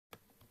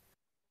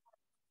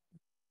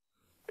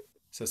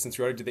So since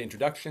we already did the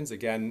introductions,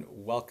 again,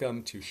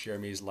 welcome to Share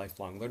Me's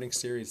Lifelong Learning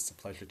Series. It's a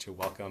pleasure to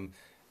welcome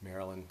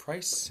Marilyn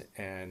Price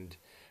and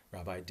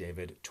Rabbi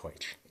David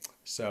Tuesch.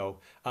 So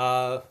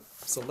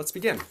let's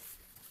begin.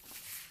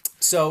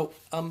 So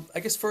I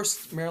guess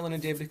first, Marilyn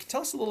and David, can you tell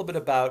us a little bit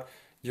about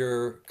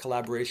your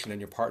collaboration and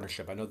your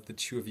partnership? I know that the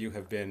two of you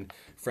have been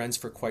friends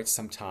for quite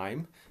some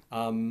time.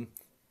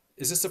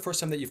 Is this the first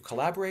time that you've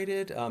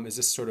collaborated? Is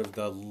this sort of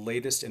the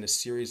latest in a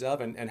series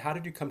of? And how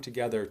did you come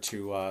together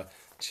to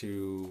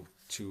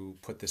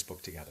put this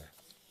book together?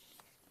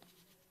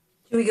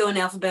 Should we go in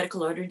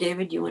alphabetical order?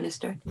 David, do you want to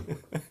start?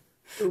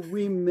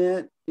 We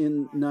met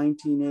in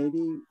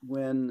 1980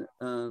 when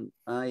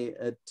I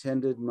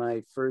attended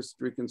my first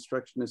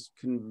Reconstructionist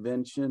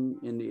convention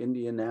in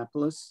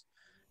Indianapolis.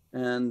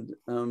 And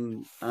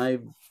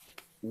I've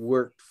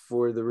worked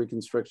for the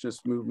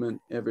Reconstructionist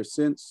movement ever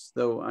since,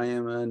 though I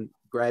am a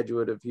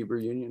graduate of Hebrew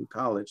Union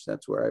College.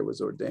 That's where I was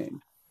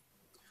ordained.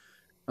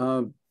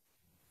 And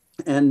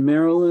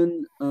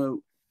Marilyn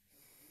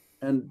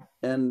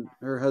and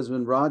her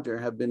husband Roger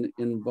have been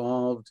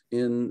involved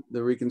in the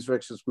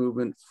Reconstructionist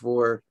movement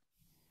for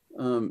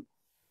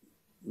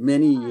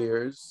many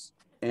years.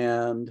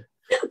 And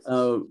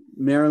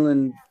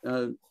Marilyn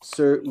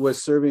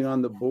was serving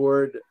on the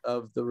board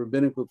of the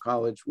Rabbinical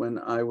College when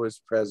I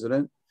was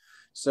president.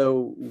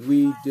 So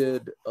we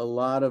did a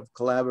lot of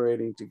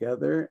collaborating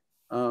together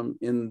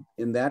in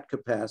that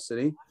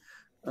capacity.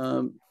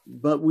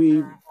 But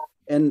we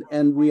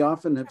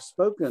often have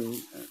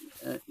spoken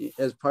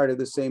as part of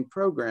the same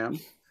program,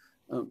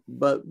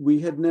 but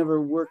we had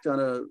never worked on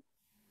a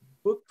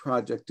book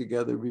project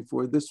together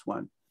before this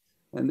one.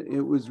 And it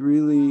was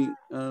really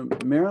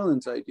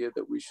Marilyn's idea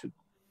that we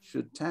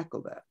should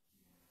tackle that.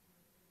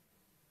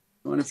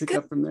 You want to pick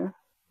up from there?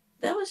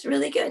 That was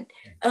really good.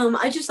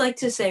 I'd just like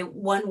to say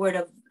one word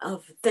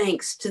of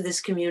thanks to this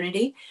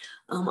community.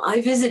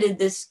 I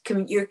visited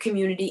your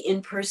community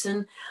in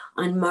person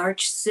on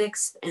March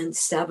 6th and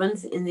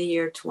 7th in the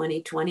year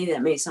 2020.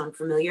 That may sound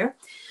familiar.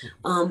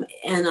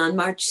 And on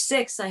March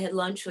 6th, I had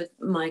lunch with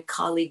my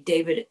colleague,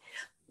 David,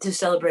 to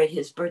celebrate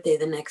his birthday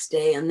the next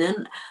day. And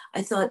then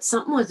I thought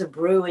something was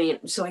brewing.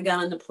 So I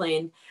got on the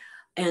plane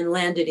and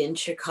landed in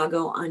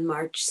Chicago on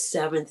March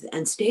 7th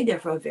and stayed there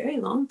for a very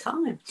long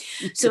time.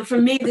 So for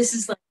me, this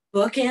is like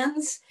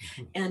bookends.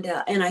 And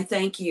I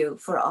thank you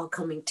for all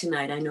coming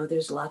tonight. I know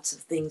there's lots of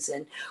things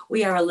and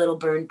we are a little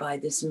burned by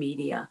this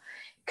media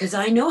because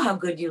I know how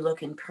good you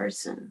look in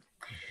person.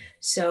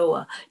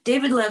 So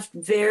David left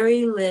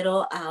very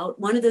little out.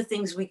 One of the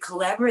things we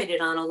collaborated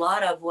on a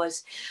lot of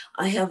was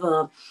I have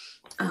an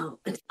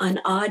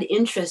odd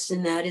interest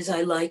in that is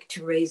I like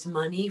to raise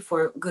money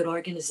for good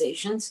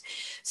organizations.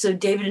 So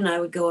David and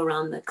I would go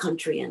around the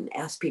country and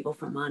ask people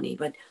for money,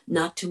 but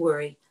not to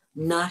worry,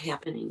 not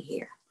happening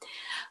here.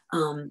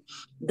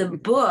 The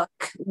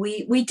book,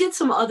 we did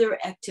some other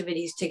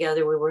activities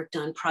together. We worked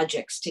on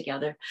projects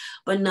together,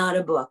 but not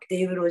a book.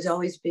 David was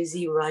always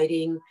busy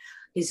writing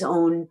his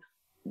own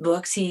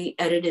books. He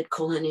edited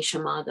Kol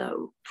HaNeshama,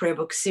 the prayer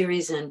book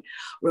series, and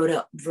wrote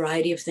a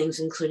variety of things,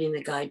 including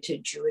the Guide to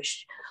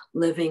Jewish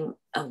Living,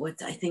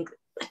 what I think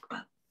like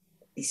about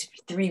these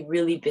 3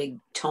 really big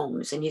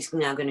tomes, and he's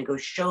now going to go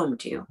show them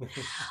to you.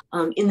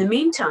 In the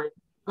meantime,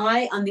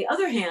 I, on the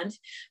other hand,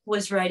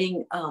 was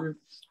writing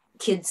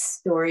kids'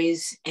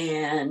 stories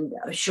and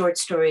short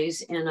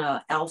stories in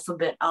a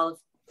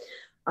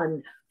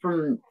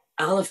from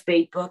Aleph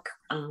Beit book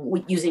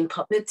using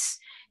puppets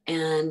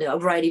and a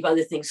variety of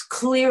other things,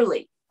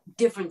 clearly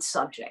different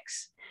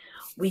subjects.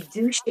 We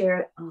do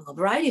share a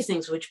variety of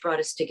things which brought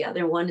us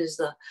together. One is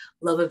the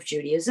love of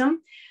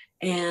Judaism.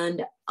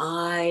 And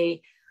I'm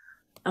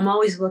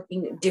always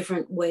looking at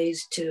different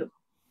ways to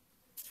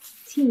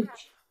teach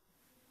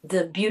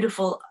the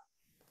beautiful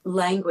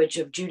language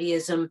of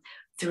Judaism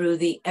through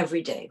the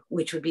everyday,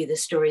 which would be the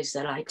stories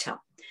that I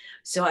tell.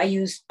 So I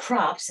use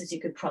props, as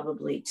you could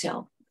probably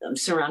tell,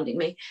 surrounding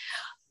me,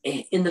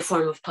 in the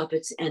form of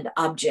puppets and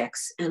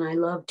objects. And I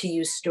love to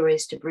use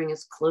stories to bring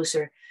us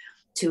closer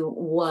to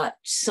what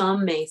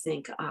some may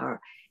think are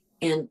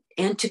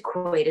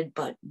antiquated,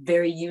 but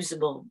very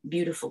usable,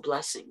 beautiful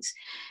blessings.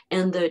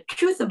 And the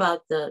truth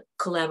about the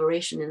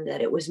collaboration in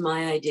that it was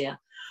my idea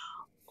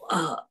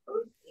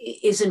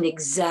isn't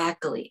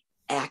exactly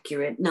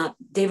accurate. Not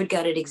David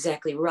got it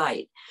exactly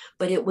right,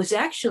 but it was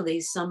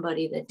actually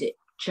somebody that did.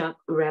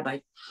 Rabbi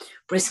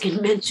Briskin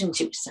mentioned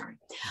you,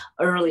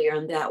 earlier,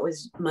 and that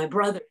was my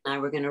brother and I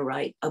were going to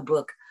write a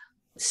book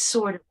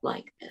sort of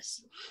like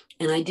this.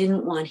 And I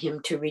didn't want him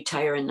to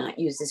retire and not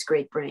use his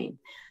great brain.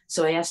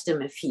 So I asked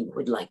him if he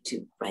would like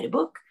to write a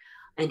book.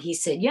 And he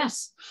said,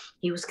 yes,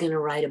 he was going to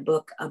write a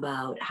book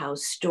about how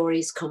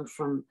stories come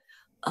from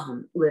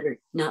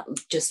not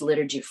just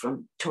liturgy,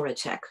 from Torah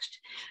text.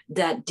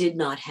 That did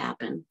not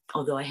happen,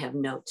 although I have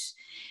notes.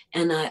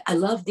 And I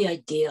love the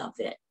idea of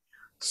it.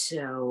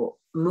 So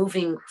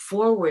moving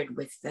forward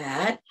with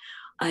that,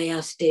 I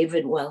asked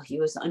David while he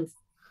was,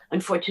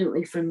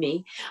 unfortunately for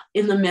me,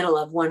 in the middle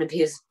of one of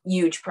his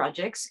huge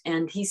projects.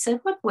 And he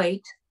said, but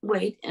wait.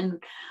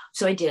 And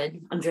so I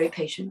did. I'm very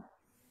patient.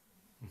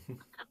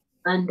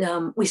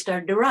 And we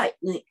started to write.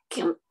 And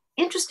the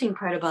interesting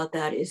part about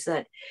that is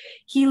that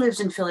he lives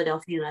in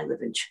Philadelphia and I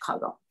live in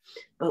Chicago,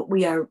 but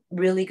we are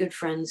really good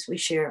friends. We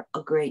share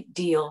a great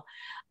deal.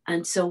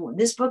 And so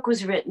this book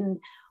was written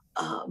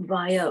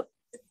via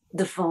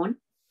the phone,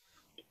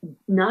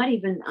 not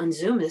even on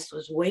Zoom. This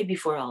was way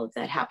before all of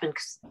that happened,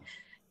 because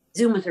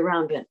Zoom was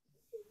around, but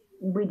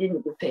we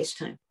didn't do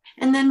FaceTime.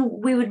 And then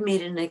we would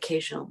meet in an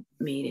occasional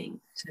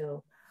meeting.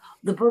 So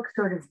the book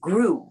sort of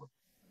grew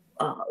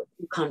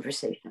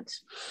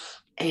conversations.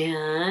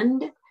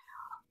 And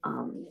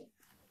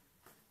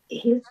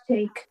his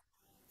take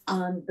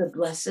on the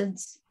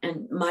blesseds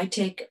and my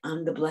take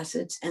on the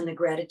blesseds and the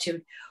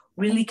gratitude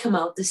really come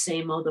out the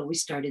same, although we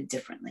started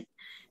differently.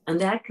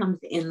 And that comes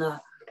in the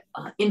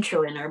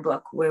intro in our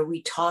book, where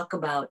we talk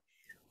about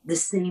the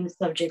same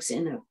subjects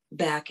in a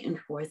back and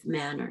forth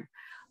manner,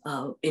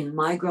 in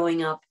my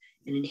growing up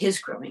and in his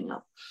growing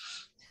up.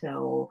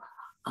 So,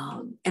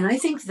 and I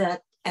think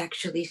that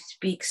actually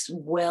speaks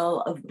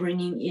well of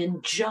bringing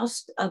in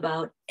just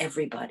about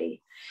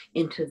everybody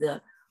into the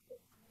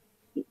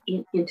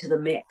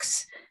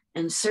mix.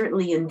 And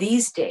certainly in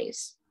these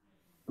days,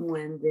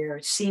 when there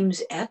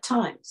seems at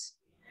times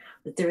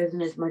that there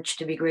isn't as much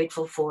to be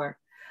grateful for,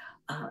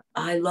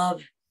 I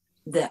love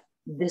that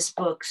this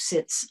book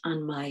sits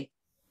on my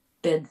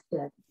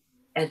bedstead,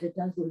 as it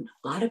does in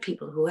a lot of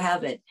people who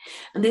have it,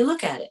 and they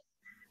look at it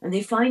and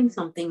they find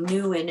something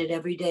new in it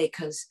every day,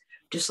 because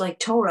just like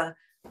Torah,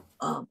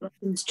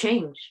 things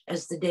change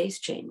as the days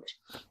change,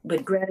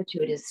 but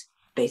gratitude is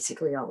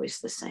basically always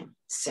the same.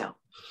 So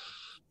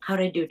how'd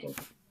I do, David?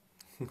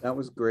 That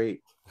was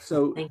great.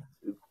 So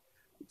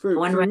for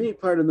Right. me,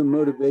 part of the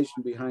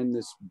motivation behind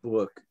this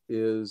book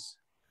is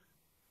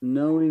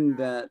knowing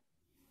that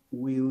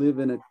we live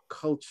in a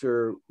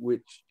culture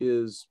which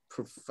is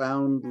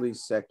profoundly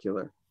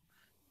secular.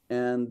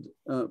 And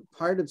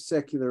part of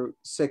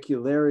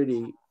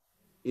secularity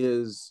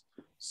is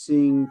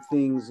seeing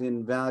things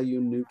in value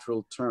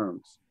neutral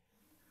terms.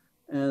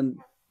 And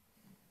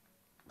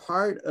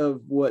part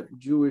of what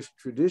Jewish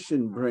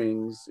tradition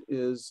brings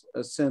is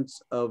a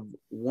sense of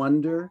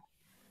wonder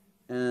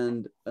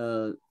and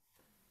a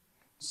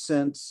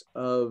sense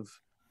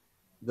of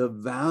the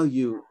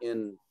value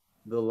in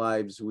the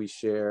lives we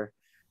share.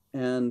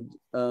 And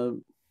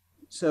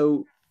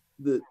so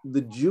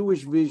the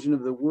Jewish vision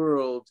of the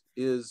world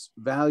is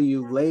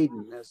value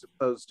laden as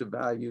opposed to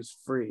values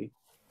free.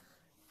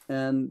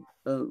 And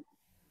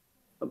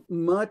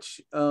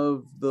much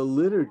of the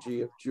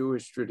liturgy of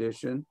Jewish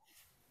tradition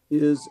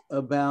is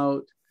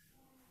about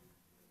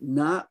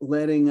not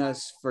letting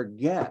us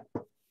forget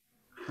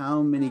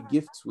how many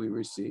gifts we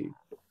receive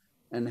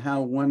and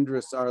how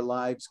wondrous our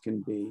lives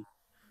can be.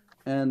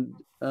 And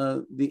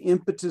the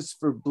impetus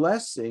for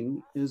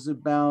blessing is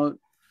about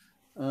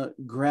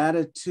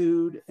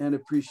gratitude and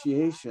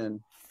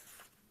appreciation,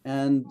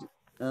 and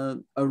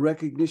a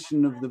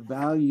recognition of the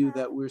value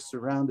that we're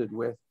surrounded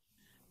with.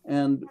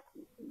 And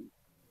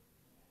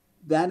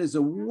that is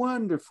a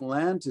wonderful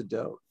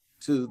antidote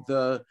to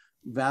the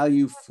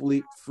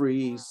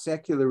value-free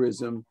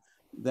secularism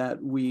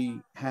that we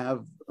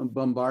have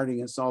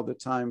bombarding us all the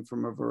time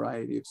from a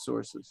variety of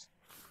sources.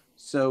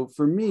 So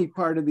for me,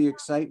 part of the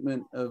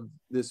excitement of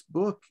this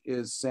book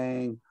is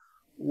saying,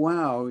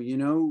 wow, you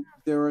know,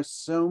 there are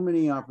so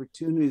many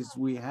opportunities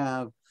we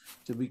have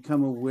to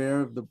become aware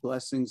of the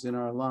blessings in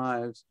our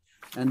lives.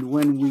 And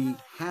when we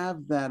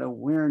have that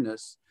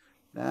awareness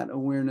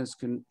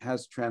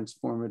has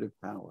transformative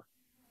power.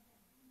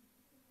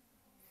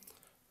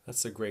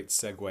 That's a great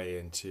segue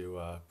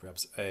into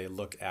perhaps a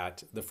look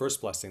at the first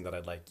blessing that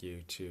I'd like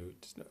you to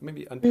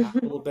maybe unpack a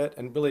little bit,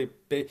 and really,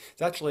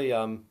 it's actually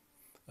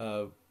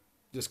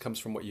just comes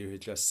from what you had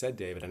just said,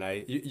 David.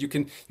 And you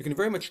can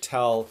very much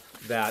tell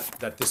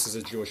that this is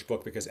a Jewish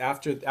book, because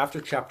after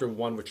chapter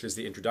 1, which is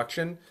the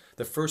introduction,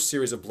 the first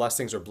series of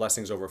blessings are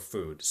blessings over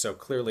food. So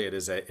clearly, it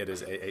is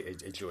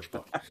a Jewish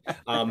book.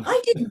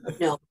 I didn't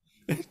know.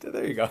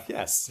 There you go.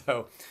 Yes.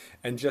 So,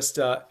 and just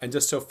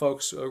so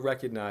folks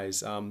recognize,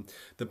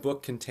 the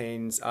book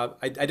contains.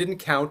 I didn't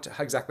count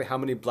exactly how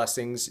many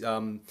blessings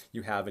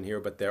you have in here,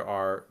 but there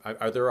are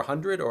there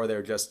 100, or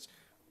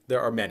there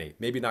are many.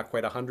 Maybe not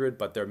quite 100,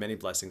 but there are many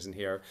blessings in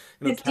here.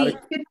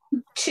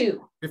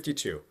 52.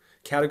 52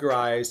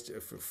 categorized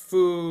for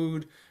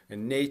food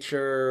and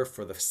nature,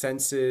 for the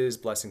senses,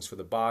 blessings for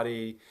the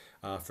body,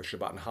 for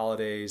Shabbat and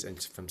holidays,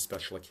 and from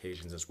special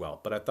occasions as well.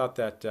 But I thought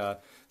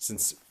that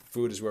since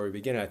food is where we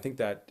begin, I think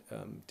that,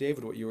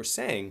 David, what you were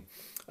saying,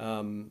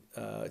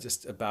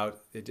 just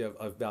about the idea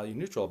of value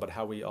neutral, but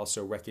how we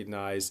also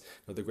recognize,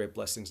 the great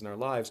blessings in our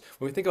lives.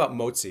 When we think about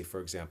motzi,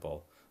 for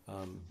example,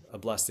 a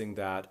blessing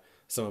that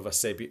some of us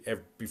say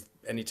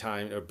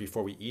anytime, or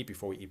before we eat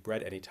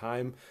bread,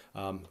 anytime.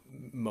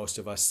 Most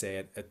of us say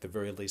it at the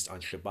very least on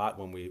Shabbat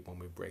when we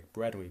break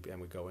bread and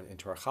we go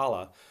into our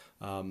challah.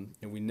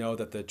 And we know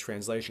that the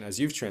translation, as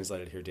you've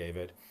translated here,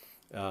 David,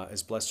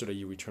 is blessed are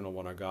you, eternal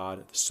one, our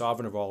God, the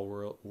sovereign of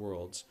all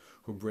worlds,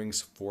 who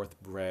brings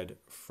forth bread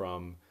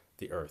from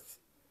the earth.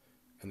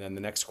 And then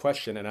the next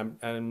question, and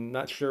I'm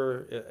not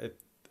sure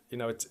you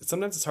know, it's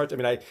sometimes it's hard to, I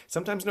mean, I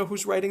sometimes know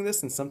who's writing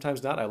this and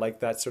sometimes not. I like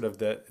that sort of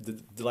the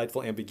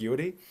delightful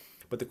ambiguity.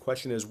 But the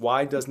question is,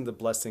 why doesn't the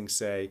blessing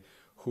say,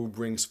 who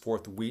brings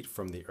forth wheat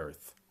from the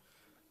earth?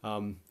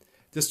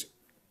 Just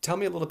tell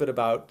me a little bit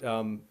about,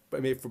 I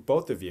mean, for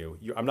both of you,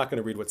 I'm not going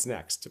to read what's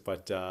next,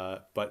 but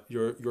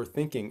your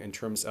thinking in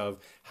terms of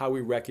how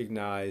we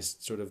recognize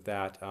sort of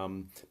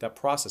that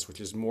process, which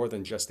is more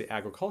than just the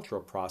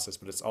agricultural process,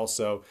 but it's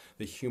also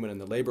the human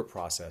and the labor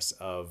process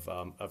of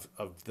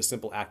the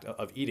simple act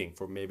of eating,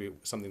 for maybe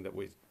something that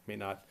we may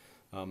not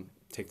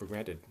take for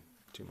granted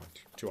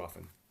too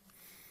often.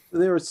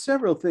 There are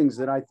several things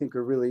that I think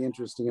are really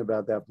interesting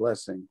about that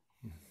blessing.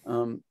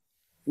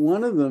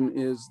 One of them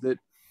is that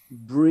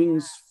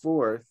brings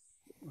forth,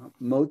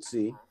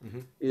 motzi,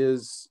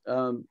 is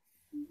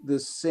the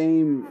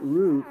same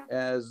root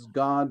as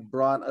God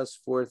brought us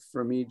forth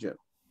from Egypt.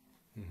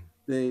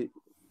 The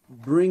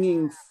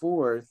bringing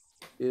forth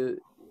is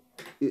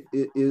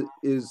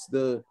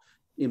the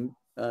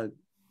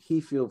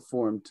He-field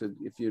form, to,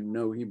 if you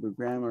know Hebrew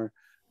grammar,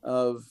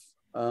 of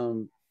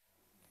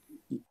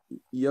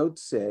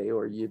yotze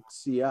or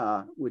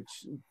yitzia,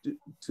 which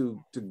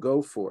to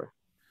go forth.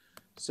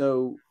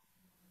 So,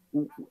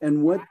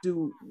 and what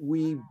do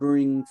we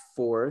bring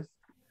forth?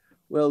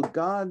 Well,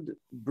 God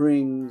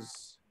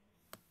brings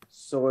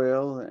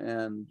soil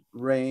and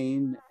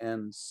rain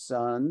and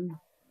sun,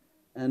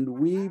 and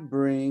we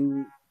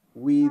in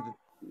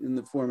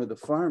the form of the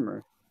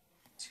farmer,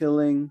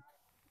 tilling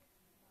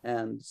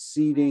and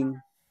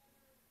seeding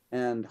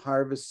and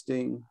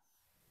harvesting,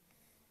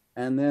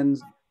 and then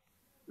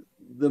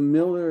the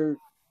miller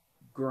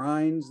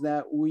grinds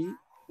that wheat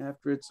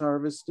after it's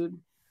harvested,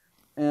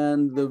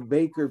 and the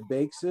baker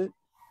bakes it.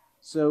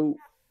 So,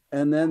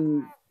 and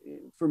then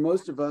for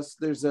most of us,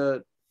 there's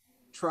a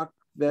truck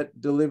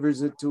that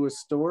delivers it to a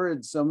store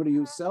and somebody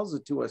who sells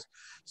it to us.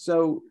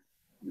 So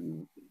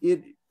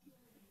it,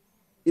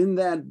 in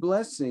that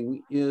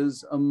blessing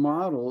is a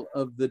model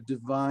of the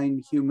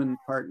divine human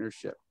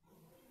partnership.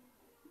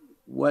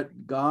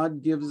 What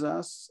God gives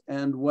us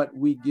and what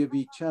we give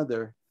each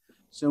other.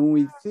 So when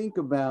we think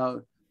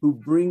about who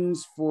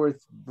brings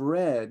forth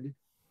bread,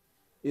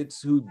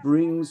 it's who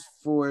brings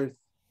forth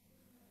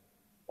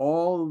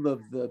all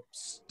of the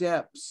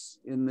steps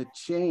in the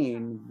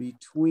chain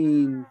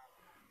between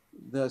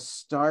the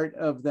start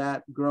of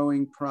that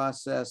growing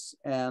process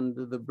and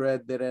the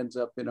bread that ends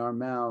up in our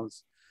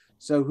mouths.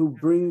 So who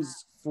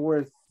brings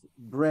forth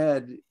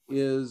bread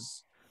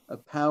is a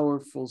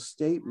powerful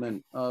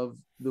statement of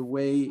the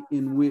way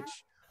in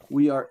which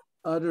we are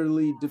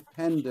utterly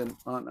dependent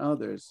on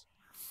others.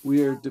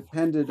 We are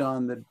dependent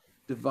on the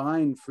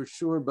divine for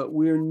sure, but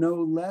we're no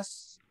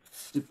less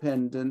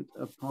dependent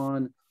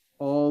upon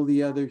all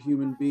the other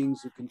human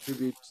beings who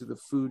contribute to the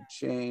food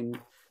chain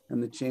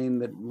and the chain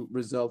that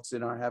results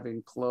in our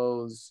having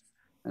clothes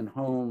and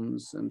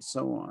homes and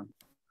so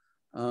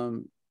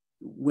on.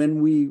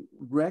 When we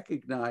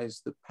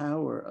recognize the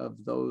power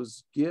of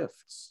those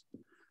gifts,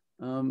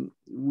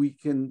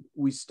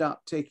 we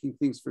stop taking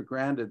things for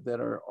granted that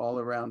are all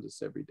around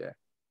us every day.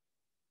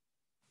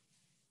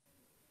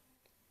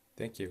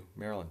 Thank you.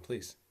 Marilyn,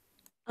 please.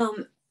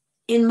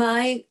 In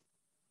my,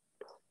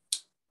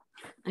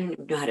 I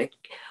don't know how to,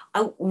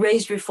 I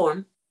raised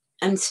Reform.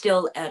 I'm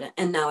still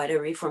and now at a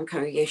Reform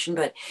congregation,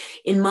 but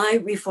in my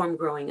Reform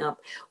growing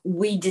up,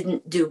 we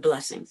didn't do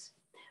blessings.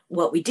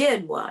 What we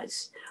did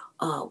was,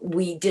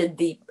 we did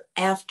the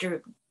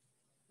after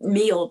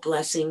meal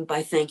blessing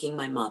by thanking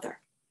my mother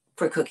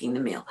for cooking the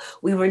meal.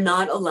 We were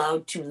not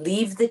allowed to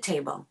leave the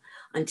table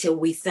until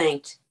we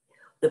thanked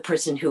the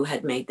person who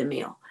had made the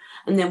meal.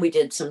 And then we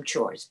did some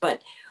chores.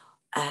 But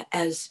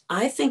as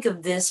I think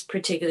of this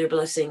particular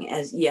blessing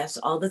as, yes,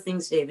 all the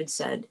things David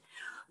said,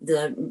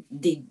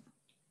 the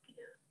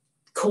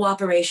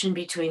cooperation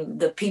between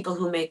the people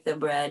who make the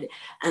bread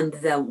and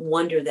the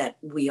wonder that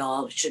we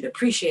all should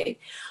appreciate.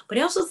 But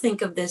I also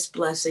think of this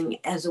blessing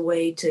as a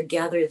way to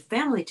gather the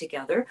family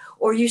together,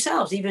 or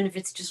yourselves, even if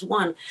it's just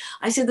one.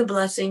 I say the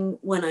blessing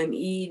when I'm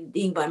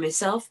eating by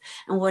myself,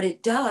 and what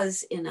it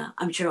does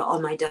I'm sure all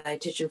my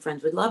dietitian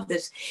friends would love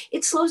this,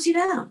 it slows you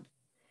down.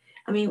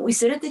 I mean, we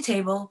sit at the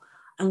table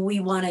and we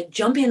want to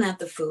jump in at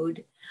the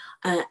food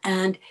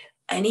and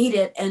eat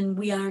it, and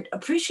we aren't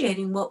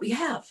appreciating what we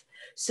have.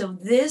 So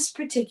this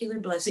particular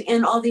blessing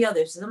and all the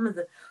others, some of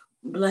the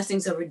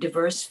blessings of a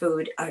diverse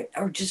food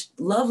are just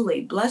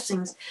lovely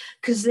blessings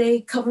because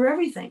they cover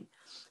everything.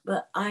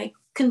 But I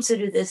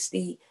consider this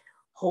the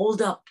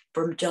hold up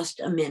for just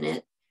a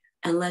minute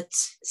and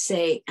let's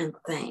say and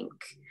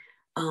thank.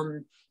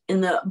 In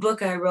the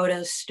book, I wrote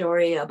a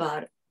story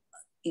about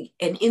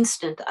an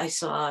instant I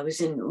saw. I was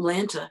in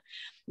Atlanta,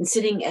 and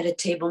sitting at a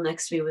table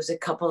next to me was a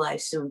couple I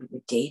assumed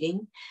were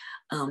dating.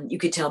 You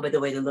could tell by the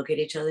way they look at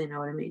each other, you know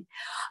what I mean?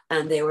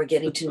 And they were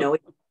getting to know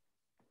it.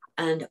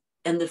 And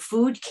the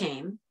food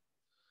came,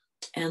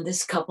 and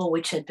this couple,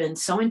 which had been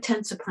so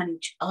intense upon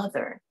each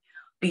other,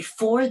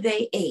 before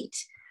they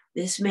ate,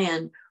 this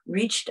man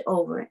reached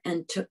over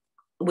and took,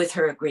 with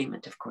her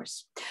agreement, of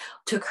course,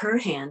 took her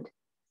hand,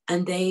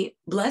 and they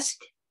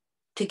blessed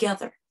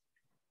together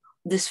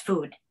this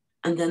food.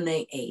 And then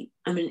they ate.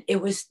 I mean,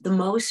 it was the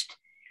most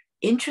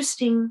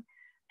interesting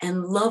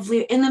and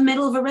lovely in the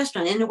middle of a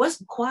restaurant. And it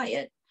wasn't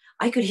quiet.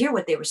 I could hear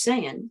what they were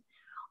saying.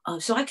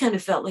 So I kind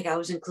of felt like I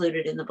was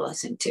included in the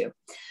blessing too.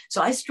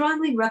 So I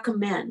strongly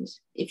recommend,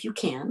 if you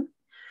can,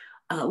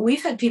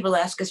 we've had people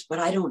ask us, but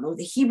I don't know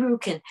the Hebrew.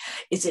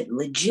 Is it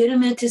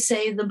legitimate to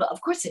say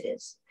of course it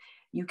is.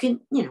 You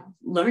can,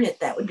 learn it.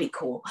 That would be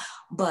cool.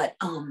 But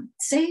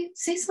say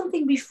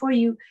something before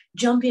you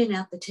jump in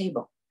at the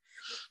table.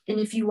 And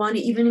if you want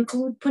to even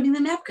include putting the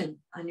napkin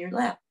on your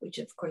lap, which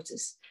of course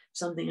is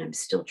something I'm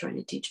still trying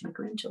to teach my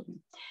grandchildren.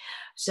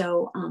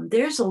 So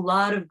there's a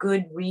lot of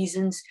good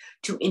reasons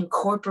to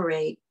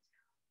incorporate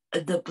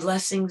the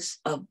blessings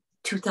of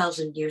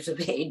 2,000 years of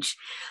age,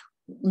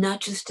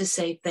 not just to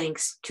say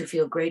thanks, to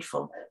feel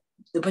grateful,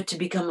 but to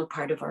become a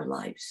part of our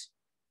lives.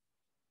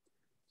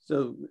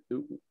 So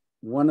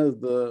one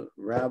of the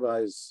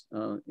rabbis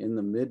in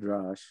the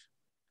Midrash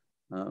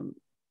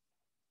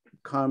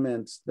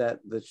comments that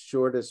the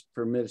shortest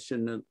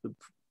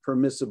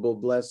permissible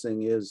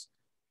blessing is,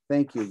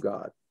 thank you,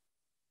 God.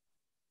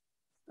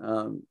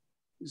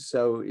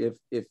 So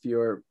if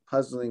you're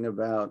puzzling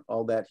about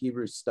all that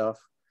Hebrew stuff,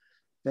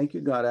 thank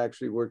you, God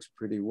actually works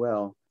pretty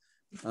well.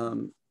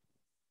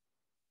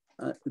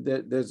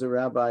 There's a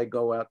rabbi I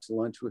go out to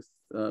lunch with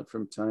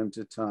from time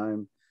to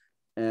time,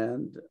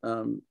 and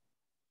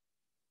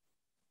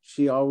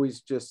she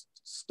always just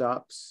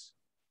stops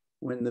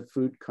when the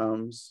food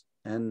comes,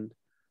 and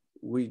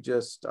we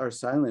just are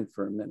silent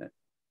for a minute,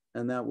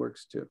 and that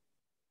works too.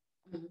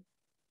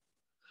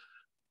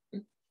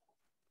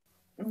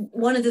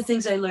 One of the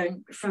things I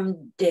learned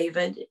from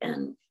David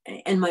and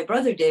my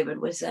brother David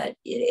was that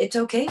it's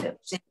okay to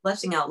say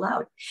blessing out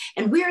loud.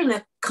 And we're in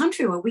a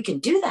country where we can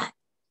do that.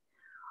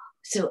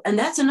 So, and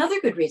that's another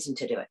good reason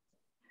to do it,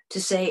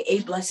 to say a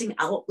blessing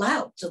out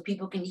loud so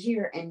people can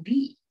hear and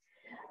be.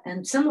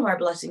 And some of our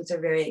blessings are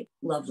very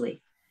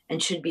lovely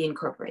and should be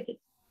incorporated.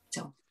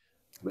 So.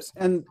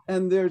 And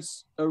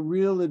there's a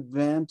real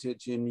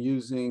advantage in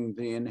using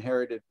the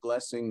inherited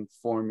blessing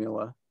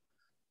formula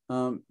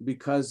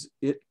because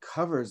it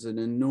covers an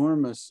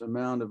enormous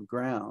amount of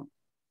ground.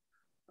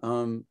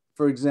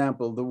 For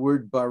example, the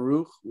word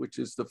Baruch, which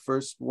is the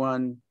first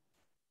one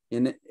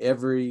in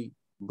every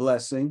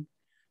blessing,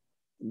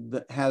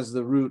 that has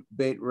the root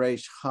Beit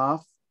Resh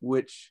Chaf,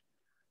 which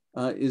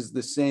is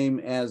the same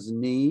as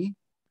knee,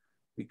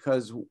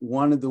 because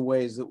one of the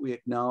ways that we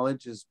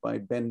acknowledge is by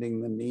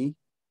bending the knee.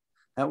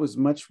 That was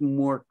much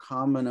more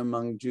common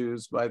among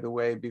Jews, by the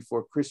way,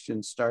 before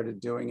Christians started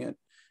doing it.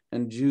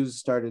 And Jews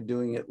started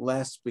doing it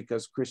less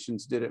because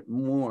Christians did it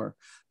more.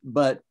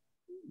 But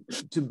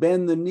to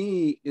bend the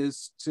knee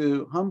is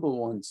to humble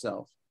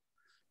oneself.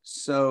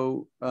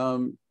 So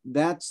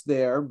that's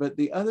there. But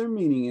the other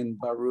meaning in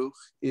Baruch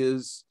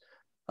is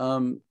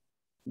the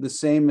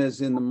same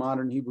as in the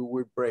modern Hebrew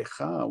word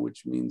brecha,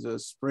 which means a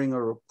spring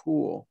or a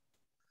pool.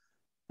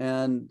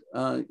 And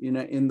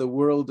in the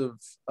world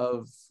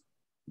of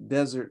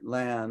desert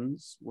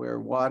lands where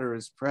water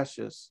is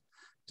precious,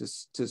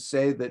 to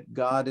say that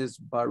God is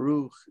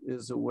Baruch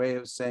is a way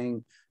of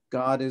saying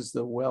God is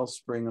the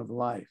wellspring of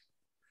life.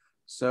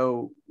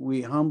 So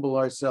we humble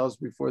ourselves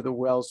before the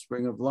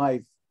wellspring of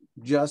life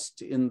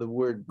just in the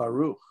word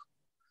Baruch.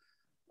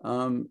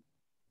 And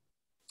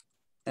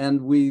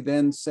we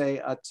then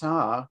say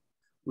Atah,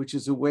 which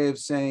is a way of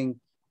saying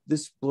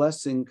this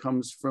blessing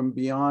comes from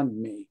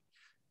beyond me.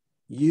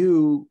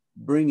 You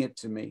bring it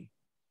to me.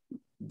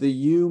 The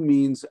you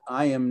means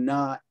I am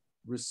not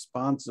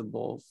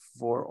responsible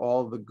for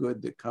all the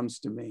good that comes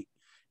to me.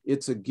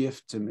 It's a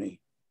gift to me.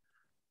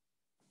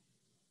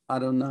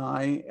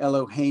 Adonai,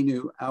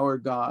 Eloheinu, our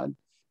God,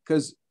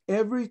 because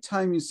every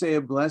time you say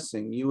a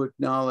blessing, you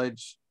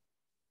acknowledge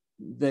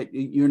that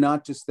you're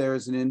not just there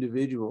as an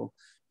individual,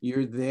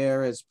 you're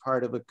there as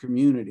part of a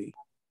community.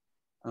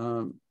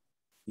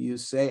 You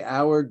say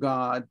our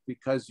God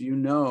because you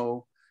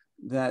know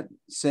that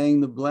saying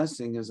the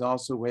blessing is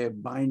also a way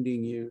of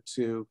binding you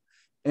to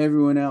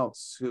everyone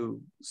else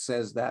who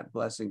says that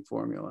blessing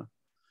formula.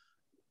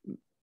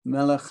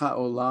 Melech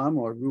HaOlam,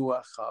 or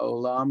Ruach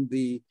HaOlam,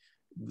 the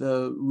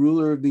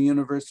ruler of the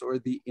universe, or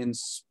the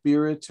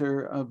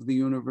inspirator of the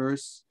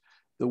universe,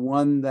 the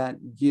one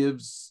that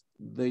gives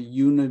the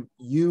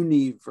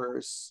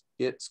universe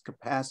its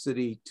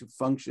capacity to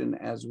function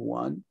as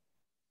one.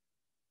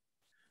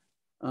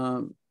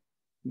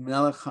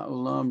 Melech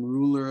HaOlam,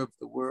 ruler of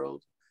the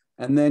world.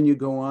 And then you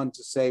go on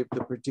to say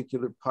the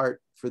particular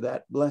part for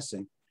that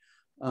blessing.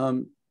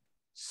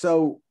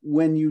 So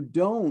when you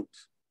don't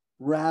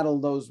rattle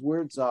those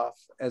words off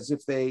as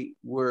if they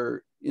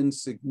were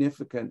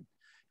insignificant,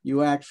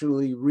 you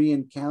actually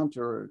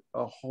re-encounter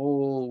a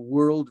whole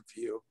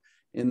worldview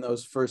in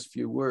those first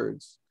few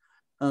words.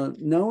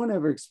 No one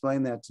ever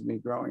explained that to me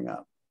growing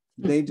up.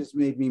 They just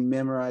made me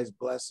memorize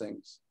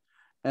blessings.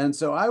 And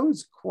so I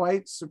was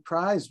quite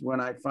surprised when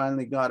I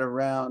finally got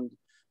around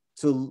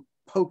to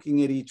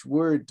poking at each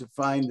word to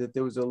find that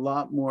there was a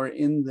lot more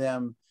in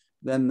them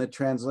than the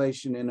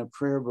translation in a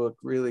prayer book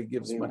really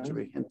gives much of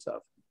a hint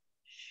of.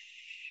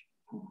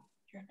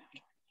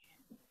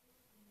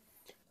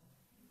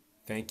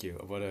 Thank you.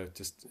 What a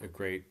just a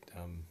great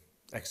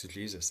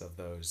exegesis of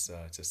those,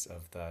 just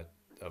of that,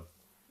 of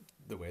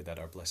the way that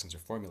our blessings are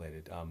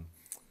formulated.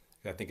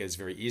 I think it's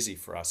very easy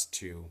for us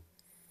to,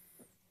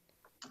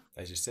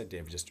 as you said,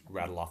 David, just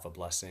rattle off a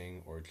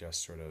blessing or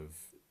just sort of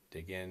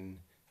dig in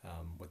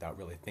without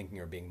really thinking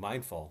or being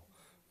mindful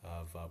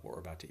of what we're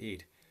about to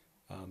eat.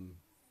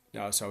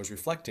 Now, so I was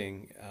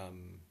reflecting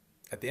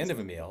at the end of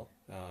a meal,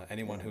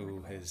 anyone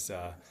who has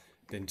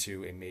been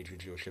to a major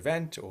Jewish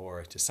event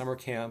or to summer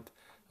camp,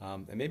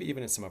 and maybe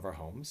even in some of our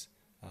homes,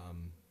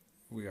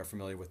 we are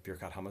familiar with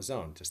Birkat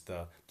Hamazon, just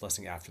the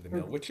blessing after the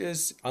meal, which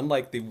is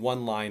unlike the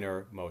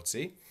one-liner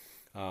motzi,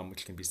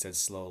 which can be said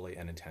slowly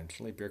and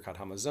intentionally. Birkat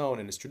Hamazon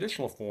in its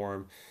traditional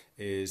form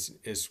is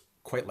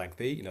quite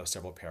lengthy,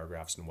 several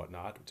paragraphs and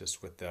whatnot,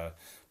 just with the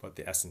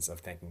essence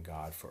of thanking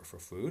God for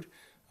food.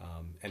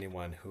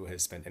 Anyone who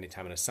has spent any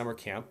time in a summer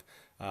camp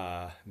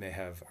may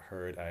have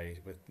heard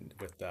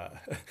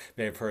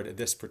may have heard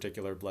this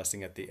particular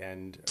blessing at the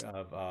end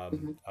of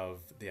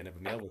the end of a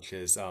meal, which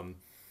is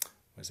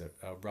was it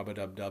rub a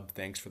dub dub,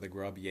 thanks for the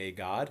grub, yay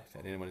God.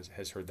 If anyone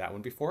has heard that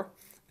one before,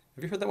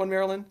 have you heard that one,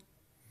 Marilyn?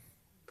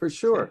 For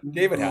sure.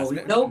 David has.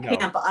 No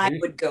camp I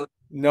would go to.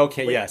 No,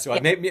 okay, yeah. So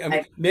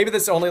maybe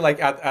that's only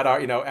like at our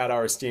at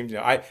our esteemed.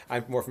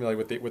 I'm more familiar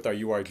with our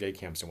URJ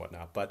camps and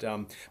whatnot. But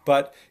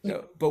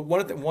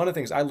one of the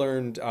things I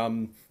learned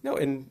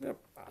in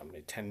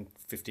 10,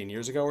 15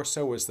 years ago or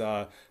so was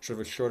the sort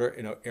of a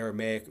shorter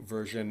Aramaic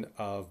version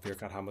of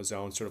Birkat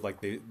Hamazon, sort of like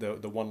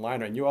the one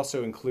liner. And you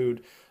also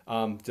include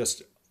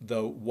just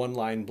the one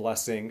line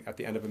blessing at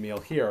the end of a meal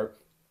here.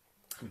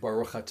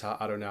 Baruch atah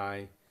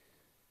Adonai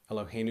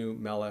Eloheinu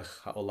melech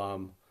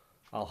haolam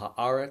al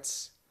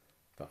haaretz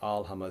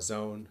Al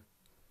Hamazon.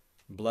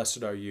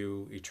 Blessed are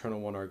you, eternal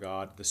one, our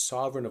God, the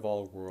sovereign of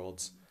all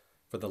worlds,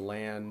 for the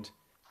land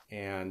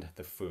and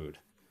the food.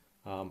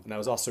 And I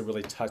was also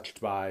really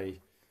touched by,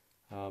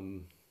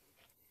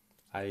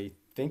 I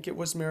think it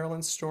was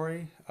Marilyn's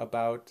story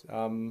about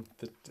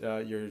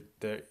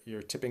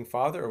your tipping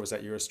father, or was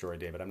that your story,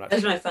 David? I'm not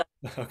That's sure. my father.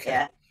 Okay.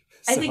 Yeah.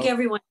 I think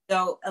everyone,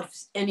 though, of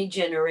any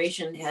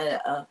generation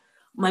had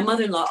my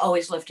mother-in-law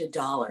always left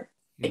 $1.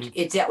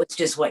 That was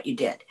just what you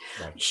did.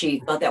 Right.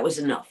 She thought that was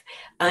enough.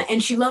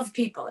 And she loved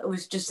people. It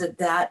was just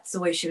that's the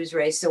way she was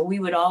raised. So we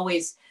would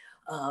always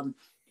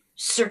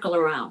circle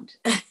around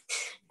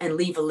and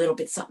leave a little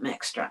bit something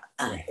extra.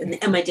 And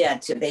my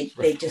dad too.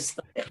 They just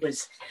thought it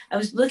was, I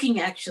was looking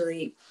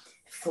actually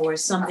for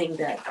something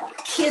that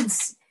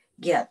kids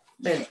get,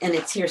 and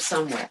it's here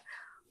somewhere.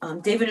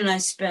 David and I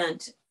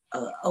spent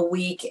a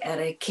week at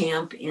a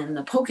camp in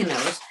the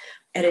Poconos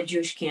at a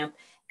Jewish camp,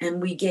 and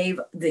we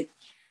gave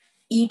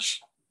each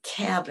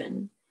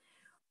cabin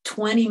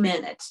 20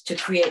 minutes to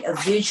create a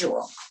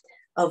visual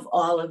of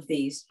all of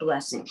these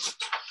blessings.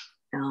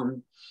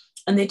 And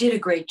they did a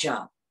great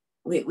job.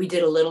 We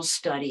did a little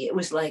study. It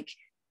was like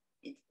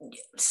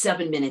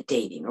 7-minute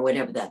dating or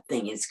whatever that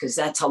thing is, because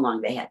that's how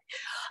long they had.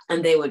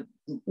 And they would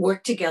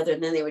work together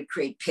and then they would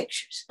create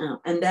pictures.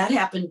 And that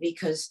happened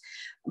because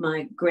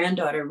my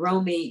granddaughter,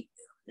 Romy,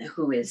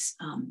 who is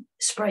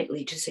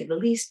sprightly to say the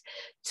least,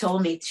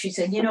 told me, she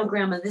said,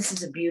 Grandma, this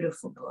is a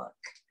beautiful book.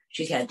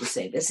 She had to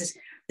say, this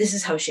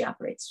is how she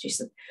operates. She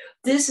said,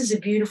 this is a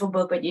beautiful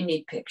book, but you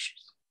need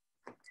pictures.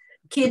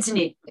 Kids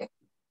need pictures.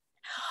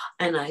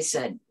 And I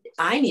said,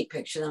 I need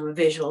pictures. I'm a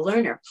visual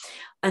learner.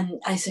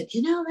 And I said,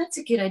 that's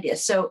a good idea.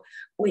 So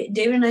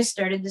David and I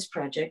started this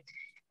project,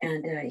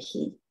 and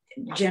he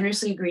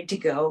generously agreed to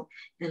go.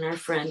 And our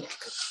friend,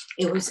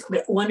 it was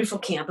a wonderful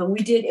camp. And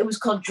it was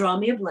called Draw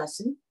Me a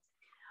Blessing.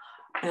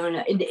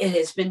 And it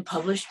has been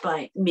published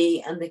by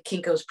me and the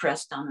Kinko's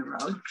Press down the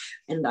road.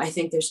 And I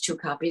think there's 2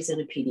 copies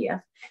in a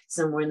PDF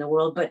somewhere in the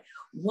world. But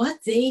what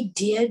they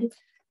did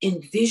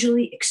in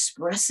visually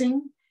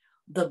expressing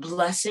the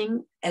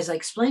blessing, as I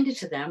explained it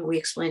to them, we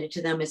explained it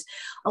to them, is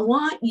I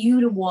want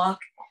you to walk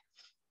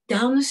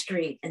down the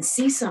street and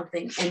see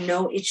something and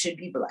know it should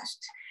be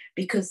blessed.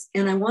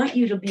 And I want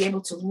you to be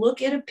able to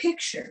look at a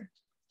picture.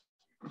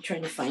 I'm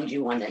trying to find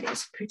you one that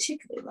is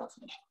particularly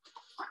lovely,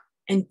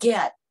 and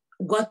get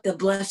what the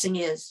blessing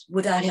is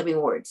without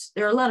having words.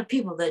 There are a lot of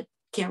people that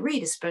can't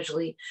read,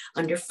 especially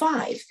under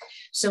 5.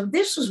 So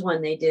this was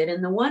one they did.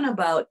 And the one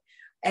about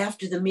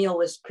after the meal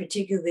was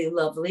particularly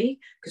lovely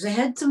because I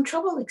had some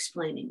trouble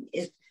explaining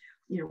it.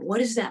 What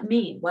does that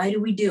mean? Why do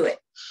we do it?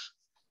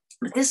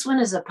 But this one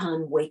is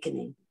upon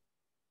awakening.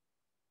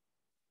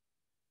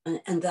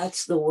 And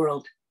that's the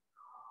world.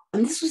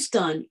 And this was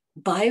done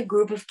by a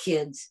group of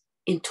kids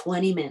in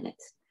 20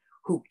 minutes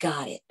who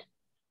got it.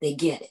 They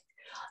get it.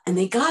 And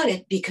they got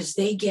it because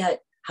they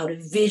get how to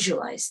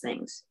visualize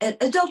things. And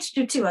adults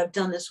do too. I've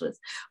done this with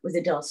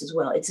adults as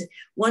well. It's a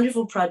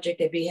wonderful project.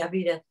 I'd be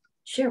happy to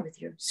share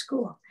with your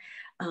school.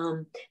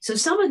 So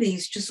some of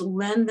these just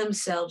lend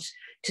themselves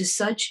to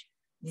such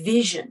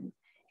vision.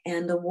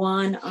 And the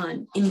one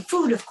in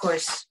food, of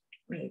course,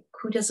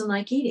 who doesn't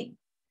like eating?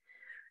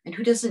 And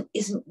who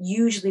isn't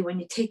usually, when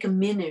you take a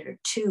minute or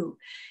two,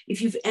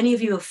 if any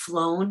of you have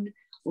flown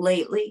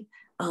lately,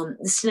 the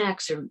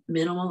snacks are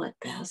minimal at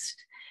best.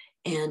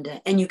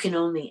 and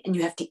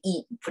you have to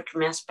eat, put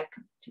your mask back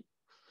on.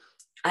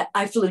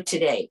 I flew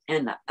today,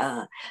 and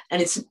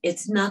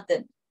it's not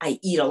that I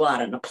eat a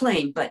lot on a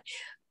plane, but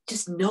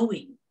just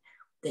knowing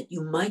that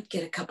you might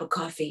get a cup of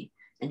coffee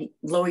and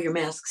lower your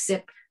mask,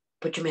 sip,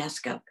 put your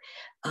mask up,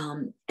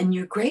 and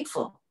you're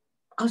grateful.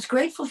 I was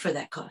grateful for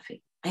that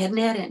coffee. I hadn't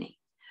had any.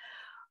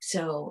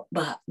 So,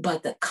 but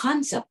the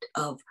concept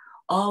of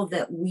all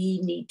that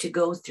we need to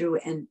go through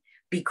and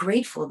be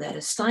grateful that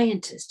a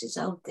scientist is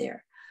out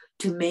there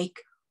to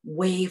make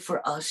way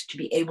for us to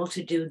be able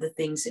to do the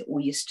things that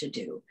we used to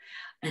do.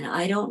 And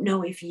I don't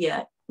know if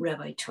yet,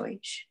 Rabbi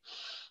Tuesch,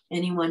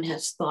 anyone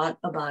has thought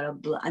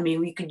about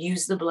we could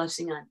use the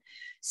blessing on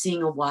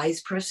seeing a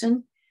wise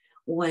person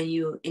when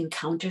you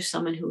encounter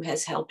someone who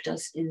has helped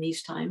us in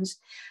these times.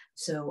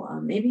 So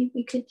maybe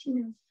we could,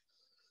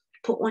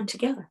 put one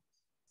together.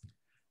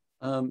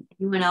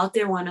 Anyone out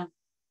there want to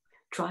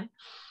try?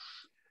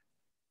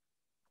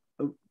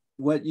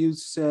 What you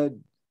said,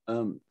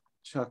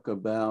 Chuck,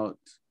 about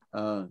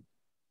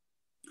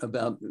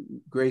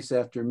grace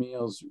after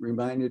meals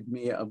reminded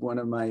me of one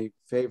of my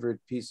favorite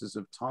pieces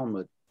of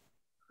Talmud.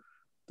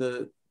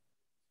 The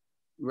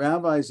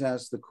rabbis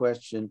asked the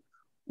question,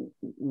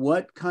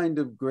 what kind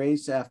of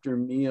grace after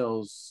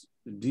meals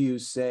do you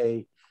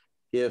say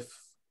if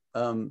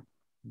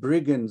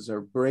brigands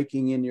are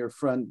breaking in your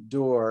front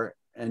door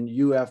and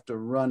you have to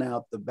run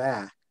out the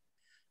back?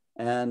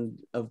 And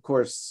of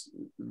course,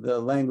 the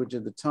language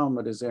of the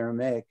Talmud is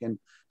Aramaic. And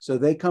so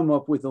they come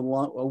up with a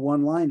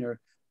one-liner,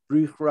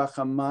 Brich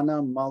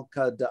Rachamana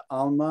Malka da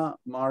Alma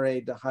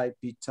Mare da Hai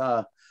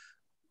Pita.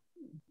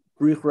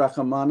 Brich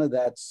Rachamana,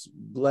 that's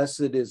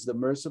blessed is the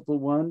merciful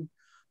one.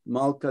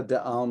 Malka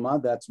de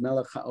Alma, that's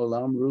Melech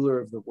HaOlam, ruler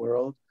of the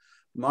world.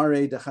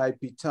 Mare de Hai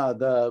Pita,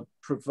 the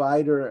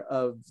provider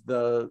of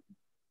the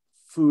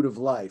food of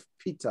life.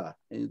 Pita,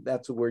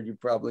 that's a word you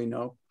probably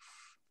know.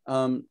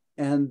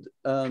 And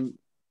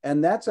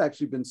that's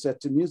actually been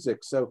set to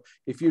music. So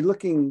if you're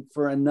looking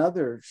for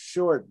another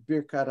short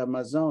Birkat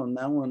Hamazon,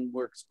 that one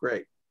works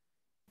great.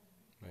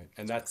 Right,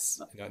 and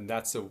that's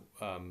that's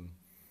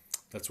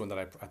one that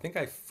I think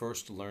I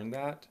first learned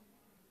that.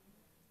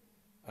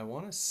 I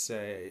want to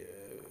say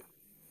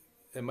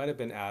it might have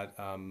been at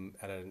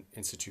an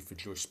Institute for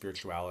Jewish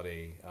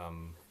Spirituality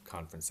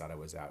conference that I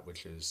was at,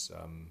 which is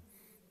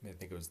I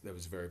think it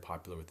was very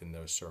popular within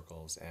those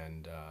circles,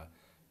 and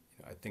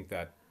I think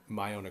that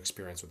my own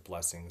experience with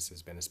blessings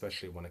has been,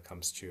 especially when it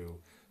comes to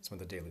some of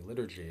the daily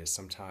liturgy, is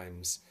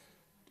sometimes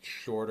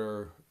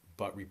shorter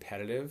but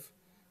repetitive.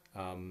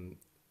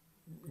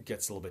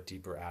 Gets a little bit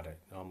deeper at it,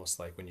 almost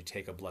like when you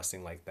take a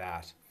blessing like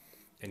that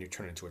and you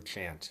turn it into a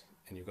chant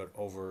and you go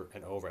over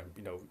and over, and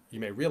you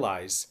may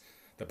realize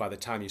that by the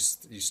time you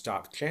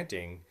stop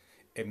chanting,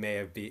 it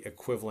may be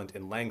equivalent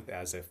in length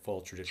as a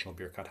full traditional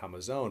Birkat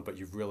Hamazon, but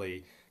you've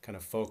really kind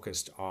of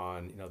focused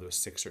on those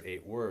 6 or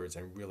 8 words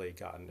and really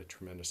gotten a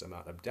tremendous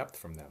amount of depth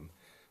from them,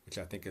 which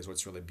I think is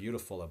what's really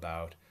beautiful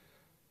about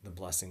the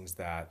blessings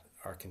that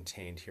are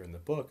contained here in the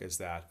book, is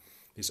that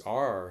these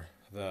are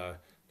the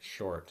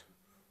short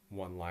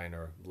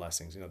one-liner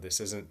blessings. This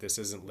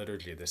isn't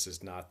liturgy. This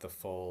is not the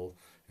full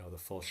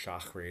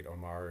Shachrit or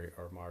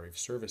Mariv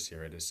service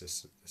here. It is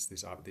just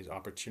these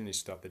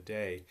opportunities throughout the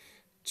day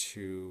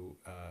to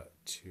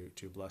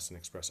bless and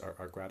express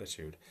our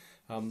gratitude.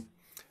 I'm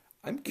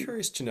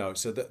curious to know,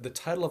 so the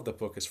title of the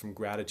book is From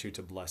Gratitude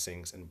to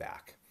Blessings and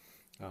Back.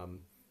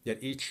 Yet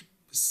each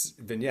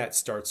vignette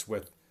starts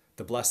with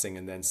the blessing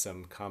and then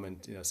some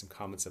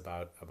comments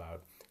about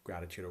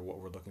gratitude or what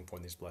we're looking for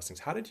in these blessings.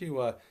 How did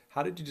you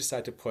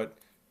decide to put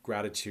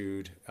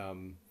gratitude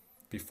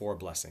before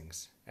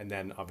blessings and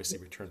then obviously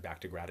return back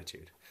to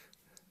gratitude?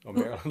 Oh,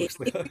 Marilyn.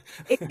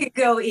 It could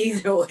go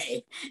either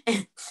way.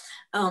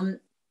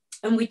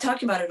 And we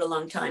talked about it a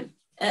long time.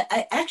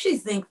 I actually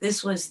think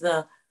this was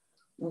the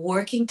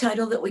working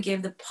title that we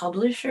gave the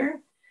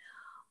publisher.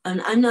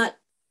 And I'm not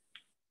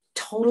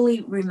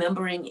totally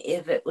remembering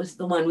if it was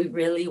the one we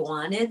really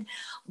wanted,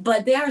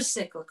 but they are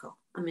cyclical.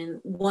 I mean,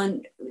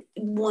 one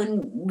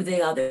with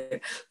the other.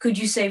 Could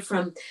you say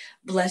from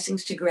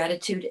blessings to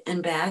gratitude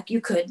and back?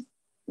 You could.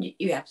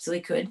 You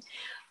absolutely could.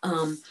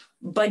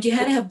 But you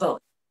had to have both.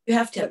 You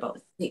have to have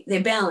both.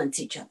 They balance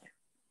each other.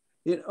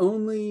 It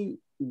only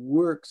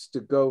works to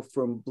go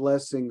from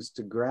blessings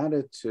to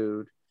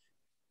gratitude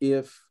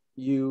if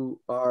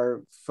you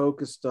are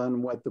focused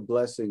on what the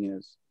blessing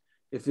is.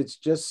 If it's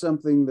just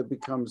something that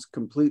becomes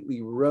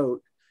completely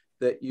rote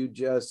that you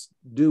just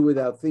do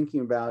without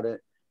thinking about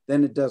it,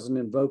 then it doesn't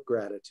invoke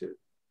gratitude.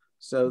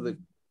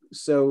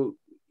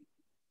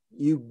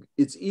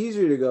 It's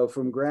easier to go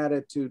from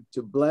gratitude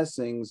to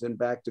blessings and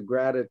back to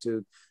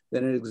gratitude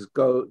than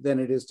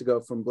it is to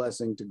go from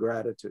blessing to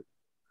gratitude.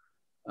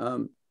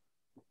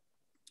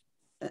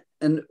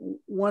 And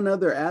one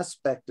other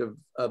aspect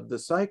of the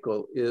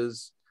cycle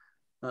is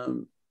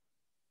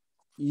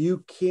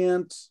you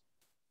can't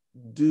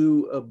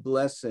do a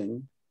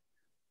blessing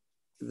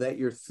that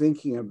you're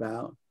thinking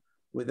about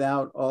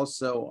without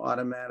also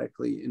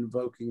automatically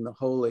invoking the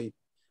holy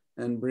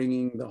and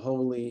bringing the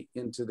holy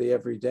into the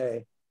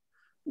everyday.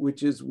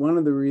 which is one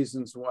of the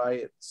reasons why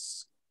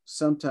it's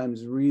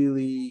sometimes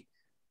really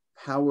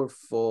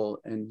powerful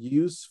and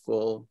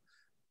useful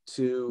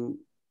to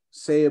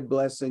say a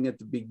blessing at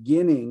the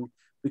beginning,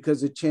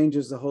 because it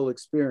changes the whole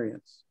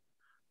experience.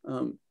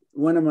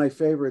 One of my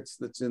favorites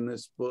that's in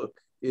this book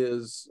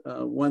is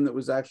one that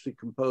was actually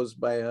composed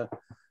by a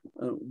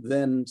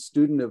then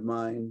student of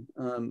mine,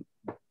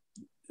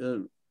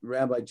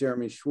 Rabbi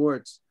Jeremy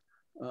Schwartz.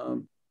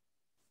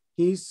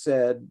 He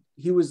said,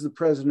 he was the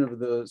president of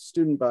the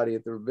student body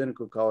at the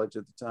Rabbinical College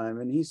at the time,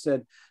 and he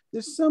said,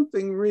 there's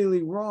something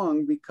really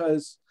wrong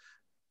because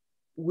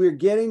we're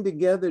getting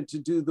together to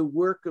do the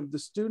work of the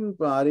student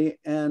body,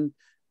 and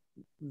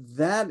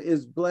that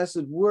is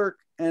blessed work,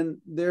 and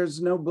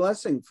there's no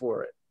blessing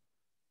for it.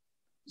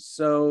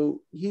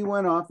 So he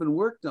went off and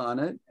worked on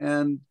it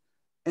and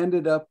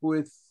ended up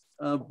with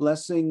a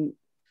blessing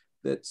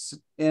that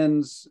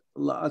ends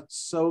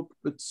la'atzok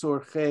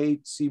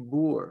b'tzorchei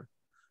tzibur,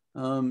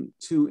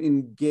 to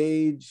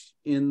engage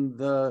in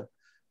the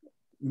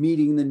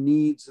meeting the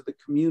needs of the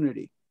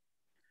community.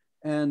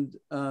 And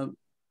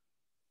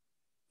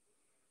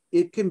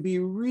it can be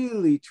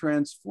really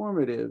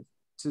transformative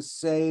to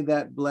say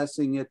that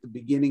blessing at the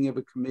beginning of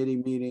a committee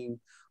meeting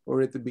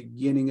or at the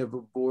beginning of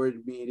a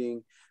board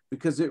meeting,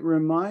 because it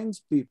reminds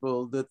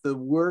people that the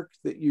work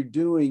that you're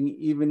doing,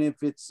 even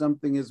if it's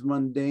something as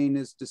mundane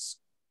as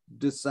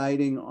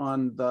deciding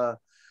on the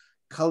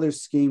color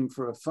scheme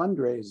for a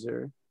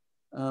fundraiser,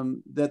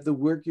 that the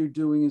work you're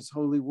doing is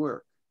holy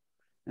work.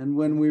 And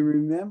when we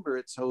remember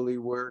it's holy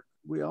work,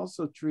 we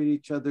also treat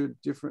each other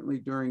differently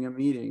during a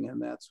meeting, and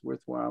that's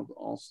worthwhile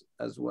also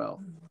as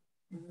well.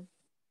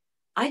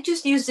 I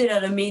just used it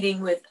at a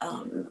meeting with,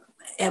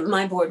 at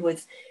my board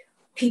with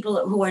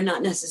people who are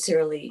not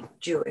necessarily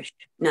Jewish.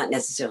 Not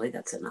necessarily,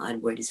 that's an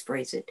odd way to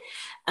phrase it.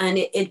 And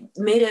it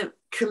made a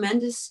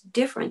tremendous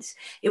difference.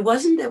 It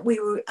wasn't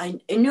that I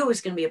knew it was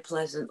going to be a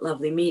pleasant,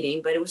 lovely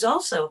meeting, but it was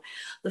also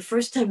the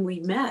first time we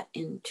met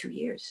in 2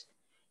 years.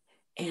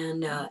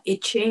 And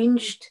it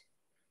changed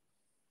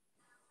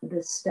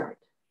the start.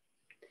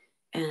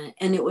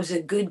 And it was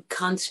a good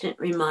constant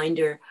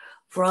reminder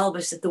for all of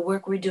us that the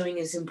work we're doing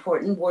is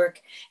important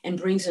work and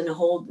brings in a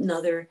whole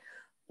nother,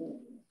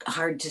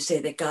 hard to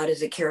say that God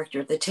is a character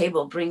at the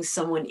table, brings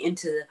someone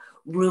into the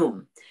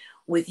room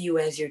with you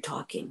as you're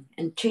talking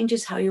and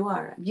changes how you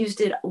are.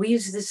 We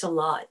use this a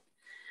lot.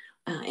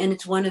 And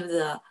it's one of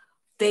the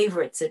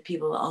favorites that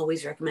people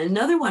always recommend.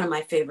 Another one of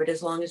my favorite,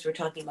 as long as we're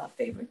talking about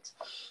favorites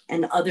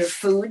and other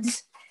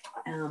foods.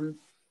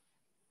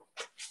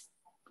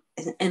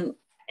 And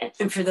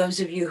for those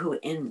of you who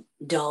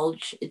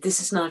indulge, this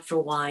is not for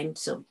wine,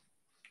 so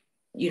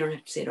you don't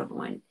have to say it over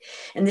wine.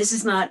 And this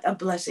is not a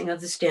blessing of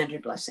the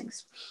standard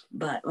blessings,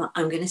 but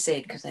I'm going to say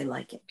it because I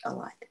like it a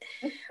lot.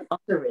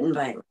 Also written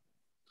by,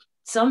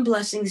 some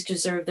blessings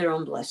deserve their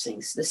own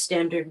blessings. The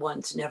standard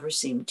ones never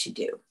seem to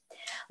do,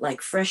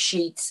 like fresh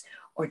sheets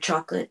or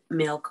chocolate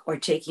milk or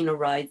taking a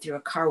ride through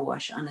a car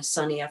wash on a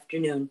sunny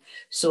afternoon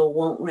so it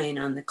won't rain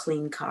on the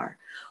clean car,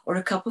 or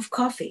a cup of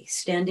coffee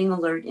standing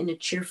alert in a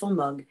cheerful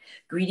mug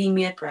greeting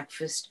me at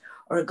breakfast,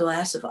 or a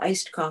glass of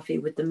iced coffee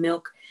with the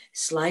milk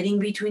sliding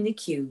between the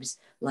cubes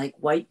like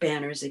white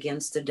banners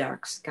against the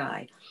dark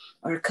sky,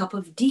 or a cup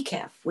of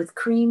decaf with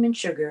cream and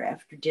sugar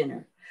after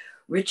dinner,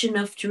 rich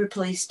enough to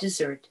replace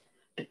dessert,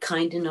 but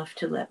kind enough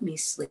to let me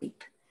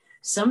sleep.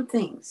 Some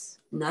things,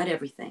 not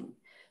everything,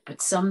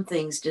 but some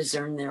things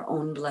deserve their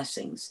own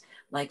blessings,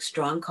 like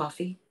strong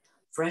coffee,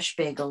 fresh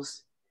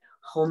bagels,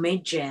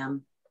 homemade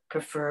jam,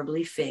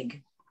 preferably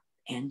fig,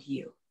 and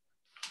you.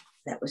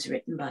 That was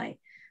written by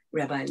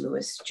Rabbi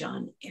Louis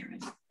John Aaron,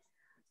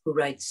 who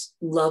writes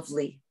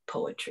lovely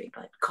poetry,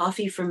 but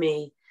coffee for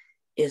me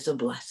is a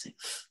blessing.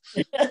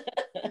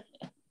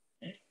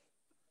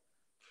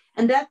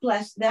 And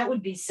that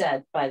would be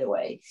said, by the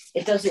way,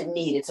 it doesn't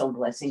need its own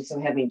blessing. So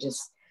having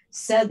just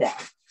said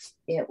that,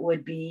 it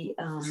would be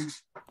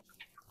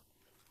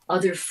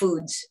other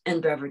foods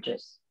and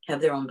beverages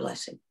have their own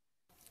blessing.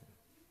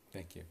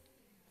 Thank you.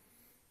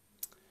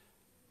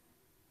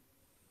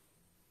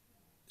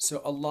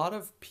 So a lot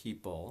of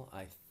people,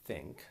 I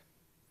think,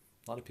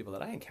 a lot of people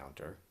that I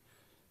encounter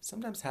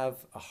sometimes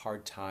have a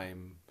hard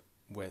time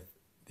with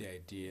the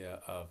idea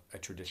of a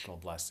traditional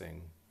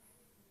blessing,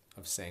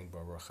 of saying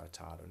Baruch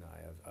Atah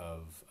Adonai,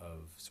 of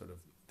sort of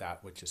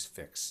that which is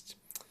fixed.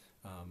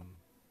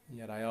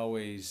 Yet I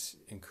always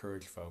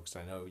encourage folks,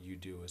 I know you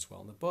do as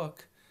well in the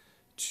book,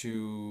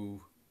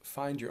 to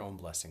find your own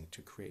blessing,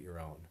 to create your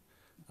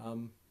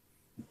own.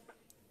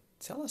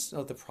 Tell us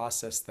the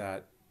process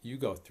that you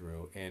go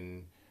through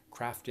in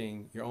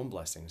crafting your own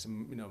blessings.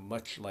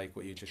 Much like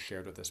what you just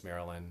shared with us,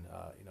 Marilyn,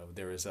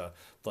 there is a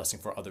blessing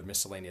for other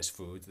miscellaneous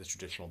foods, the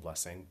traditional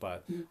blessing,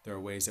 but there are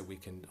ways that we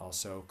can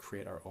also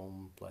create our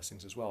own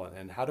blessings as well.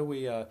 And how do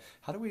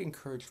we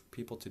encourage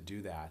people to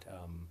do that?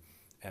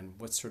 And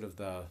what's sort of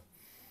the,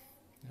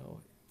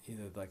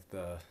 either like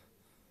the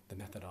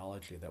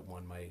methodology that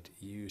one might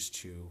use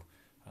to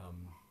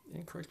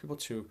encourage people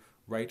to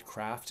write,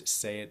 craft,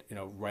 say it,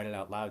 write it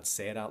out loud,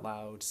 say it out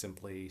loud,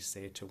 simply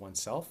say it to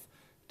oneself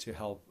to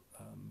help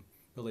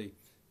really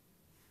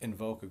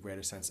invoke a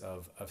greater sense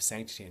of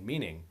sanctity and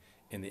meaning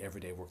in the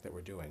everyday work that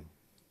we're doing.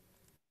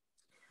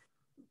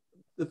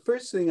 The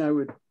first thing I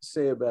would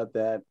say about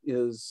that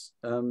is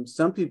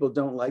some people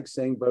don't like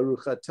saying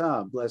Baruch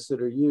Atah, blessed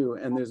are you,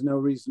 and there's no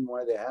reason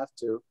why they have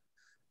to.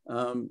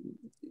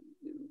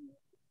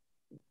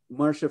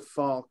 Marcia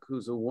Falk,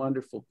 who's a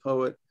wonderful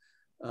poet,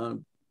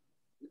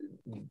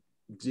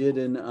 did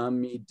an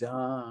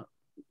Amidah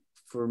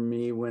for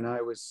me when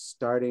I was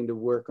starting to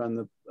work on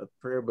the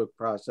prayer book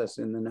process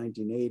in the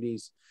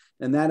 1980s.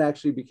 And that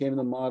actually became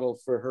the model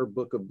for her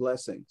book of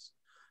blessings.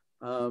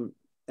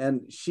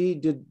 And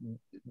she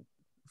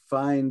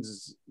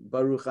finds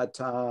Baruch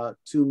Atah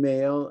to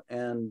male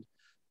and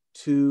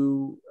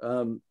to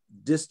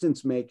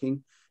distance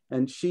making.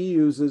 And she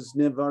uses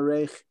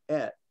Nevarech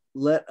et,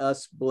 let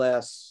us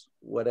bless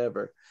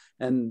whatever.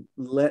 And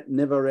let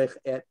Nevarech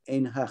et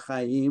ein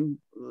hachayim,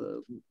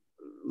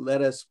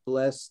 let us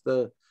bless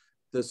the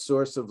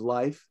source of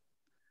life,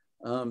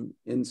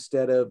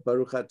 instead of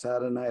Baruch atah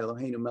Adonai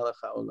Eloheinu melech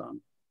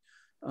haolam.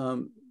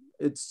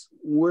 It's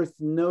worth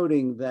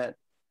noting that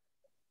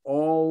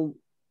all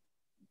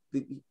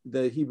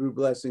the Hebrew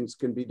blessings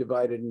can be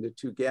divided into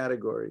two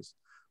categories.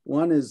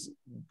 One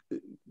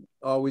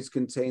always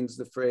contains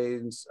the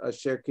phrase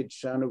Asher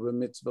Kidshanu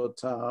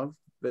b'mitzvotav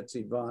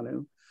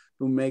v'tzivanu,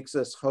 who makes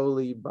us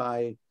holy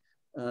by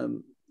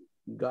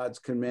God's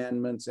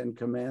commandments and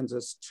commands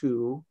us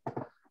to.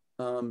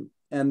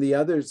 And the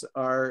others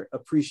are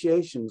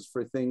appreciations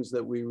for things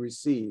that we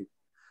receive.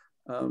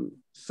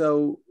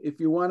 So if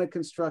you want to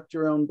construct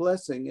your own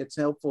blessing, it's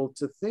helpful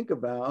to think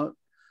about,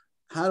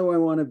 how do I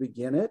want to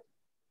begin it?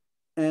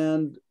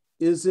 And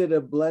is it a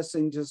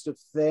blessing just of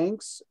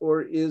thanks,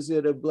 or is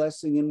it a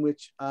blessing in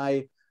which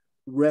I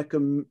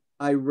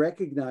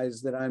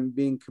recognize that I'm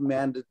being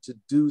commanded to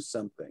do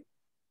something?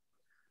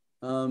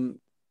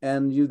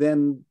 And you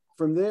then,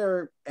 from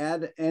there,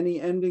 add any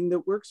ending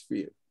that works for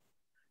you.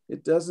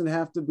 It doesn't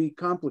have to be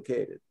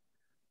complicated.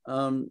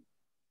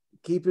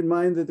 Keep in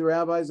mind that the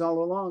rabbis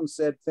all along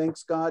said,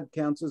 thanks God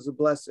counts as a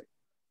blessing.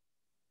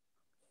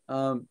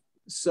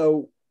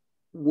 So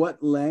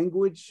what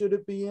language should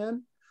it be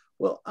in?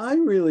 Well, I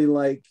really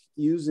like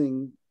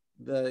using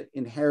the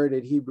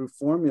inherited Hebrew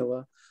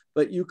formula,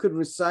 but you could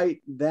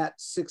recite that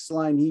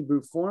 6-line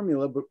Hebrew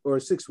formula, or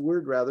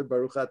 6-word rather,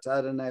 Baruch atah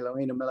Adonai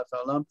Eloheinu melech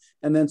haolam,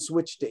 and then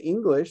switch to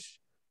English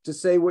to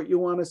say what you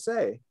want to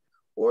say.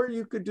 Or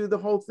you could do the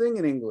whole thing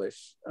in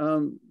English.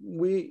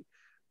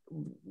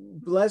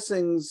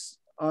 Blessings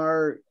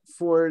are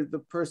for the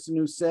person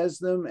who says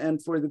them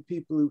and for the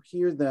people who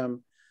hear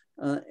them.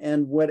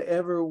 And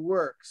whatever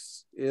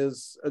works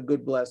is a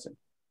good blessing.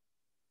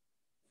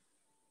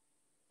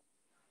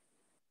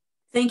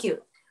 Thank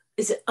you.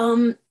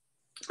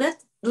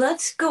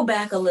 Let's go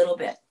back a little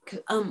bit.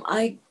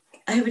 I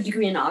have a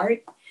degree in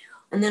art,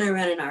 and then I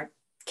ran an art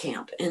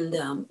camp. And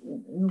the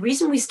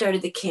reason we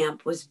started the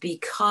camp was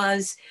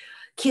because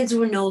kids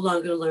were no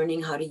longer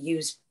learning how to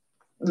use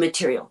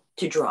material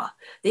to draw.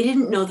 They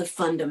didn't know the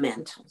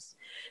fundamentals.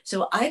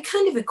 So I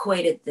kind of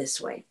equate it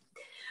this way.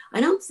 I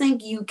don't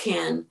think you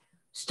can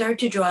start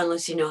to draw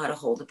unless you know how to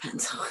hold a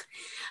pencil.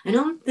 I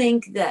don't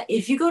think that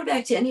if you go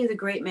back to any of the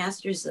great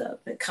masters,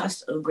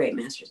 Picasso,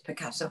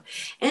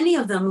 any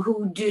of them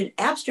who did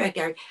abstract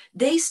art,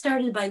 they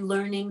started by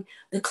learning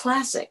the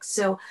classics.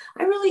 So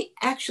I really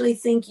actually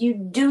think you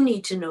do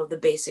need to know the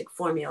basic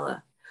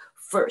formula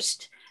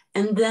first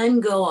and then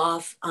go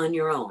off on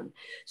your own.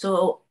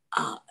 So,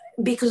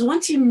 because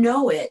once you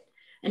know it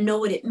and know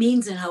what it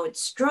means and how it's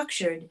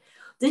structured,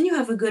 then you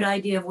have a good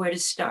idea of where to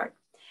start.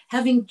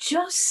 Having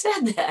just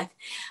said that,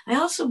 I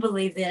also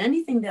believe that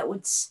anything that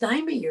would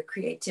stymie your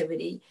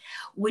creativity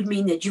would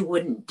mean that you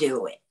wouldn't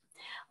do it.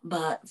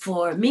 But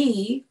for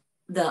me,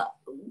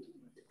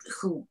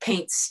 who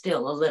paints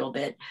still a little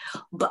bit,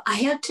 but I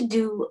had to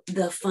do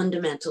the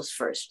fundamentals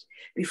first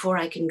before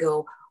I can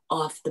go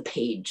off the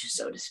page,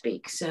 so to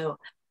speak. So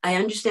I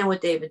understand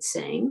what David's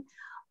saying,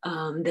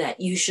 that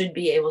you should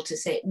be able to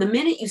say, the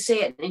minute you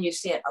say it and you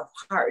say it of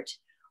heart,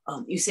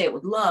 you say it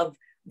with love,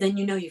 then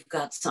you know you've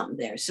got something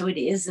there. So it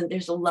is, and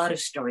there's a lot of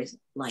stories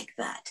like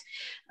that.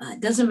 It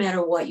doesn't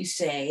matter what you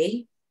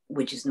say,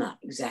 which is not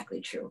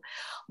exactly true,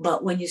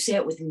 but when you say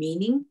it with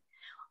meaning,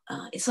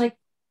 it's like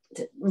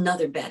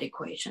another bad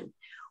equation.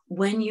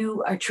 When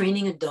you are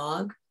training a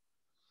dog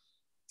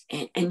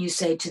and you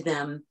say to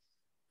them,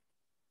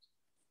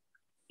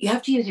 you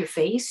have to use your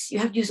face, you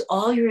have to use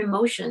all your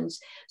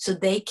emotions so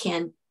they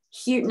can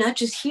hear, not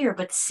just hear,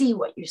 but see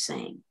what you're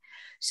saying.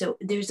 So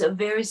there's a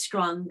very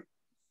strong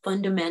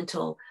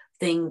fundamental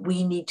thing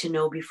we need to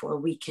know before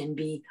we can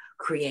be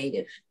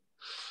creative,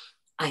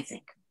 I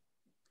think.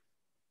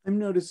 I'm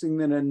noticing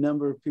that a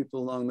number of people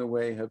along the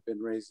way have been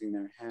raising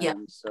their hands, yeah.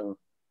 So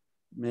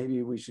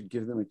maybe we should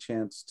give them a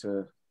chance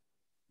to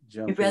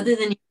jump rather in.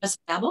 than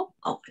just babble.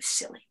 Oh, it's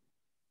silly.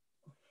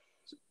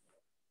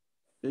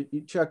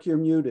 Chuck, you're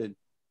muted.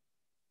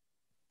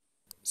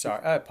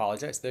 Sorry, I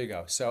apologize. There you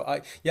go. So,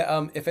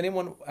 if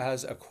anyone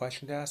has a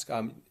question to ask,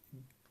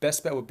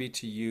 best bet would be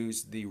to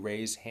use the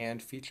raise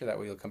hand feature. That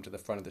way you'll come to the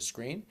front of the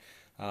screen.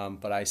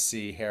 But I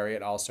see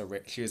Harriet also,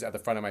 she is at the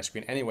front of my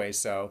screen anyway.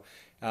 So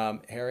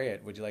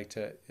Harriet, would you like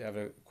to have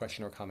a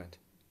question or comment?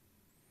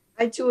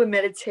 I do a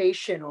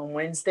meditation on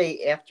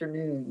Wednesday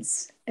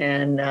afternoons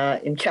and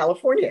in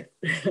California.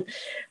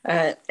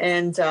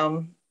 and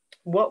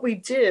what we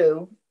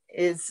do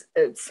is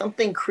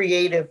something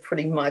creative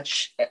pretty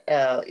much,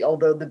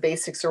 although the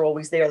basics are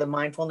always there. The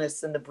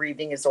mindfulness and the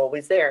breathing is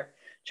always there,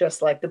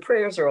 just like the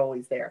prayers are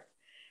always there.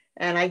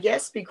 And I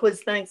guess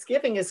because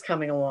Thanksgiving is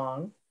coming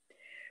along,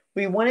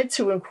 we wanted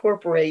to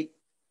incorporate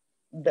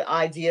the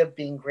idea of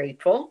being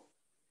grateful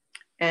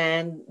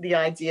and the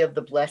idea of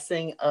the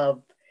blessing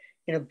of,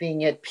 you know,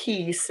 being at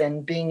peace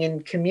and being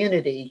in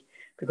community,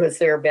 because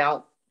there are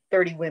about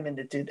 30 women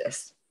that do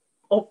this.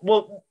 Oh,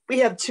 well, we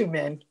have 2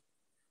 men,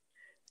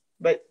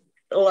 but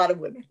a lot of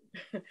women.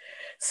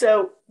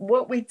 So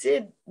what we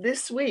did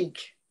this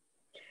week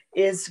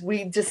is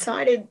we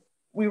decided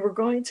we were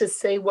going to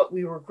say what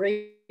we were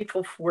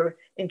grateful for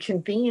in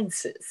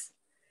conveniences.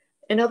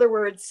 In other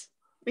words,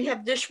 we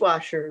have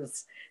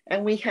dishwashers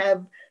and we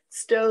have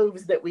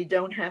stoves that we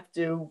don't have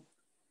to,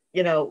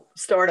 you know,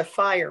 start a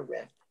fire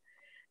with,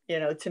 you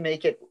know, to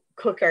make it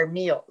cook our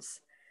meals.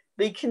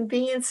 The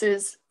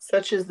conveniences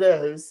such as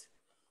those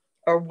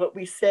are what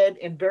we said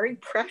in very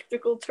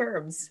practical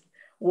terms,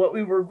 what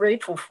we were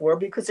grateful for,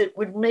 because it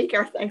would make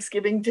our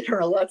Thanksgiving dinner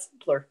a lot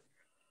simpler.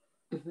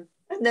 Mm-hmm.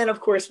 And then,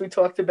 of course, we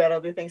talked about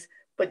other things.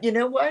 But you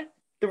know what?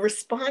 The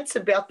response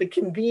about the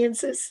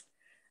conveniences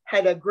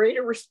had a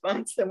greater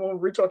response than when we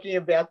were talking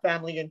about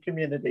family and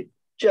community.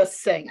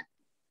 Just saying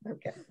it.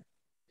 Okay.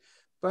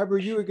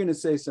 Barbara, you were going to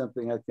say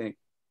something, I think.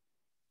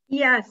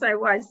 Yes, I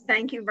was.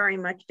 Thank you very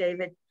much,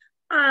 David.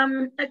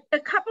 A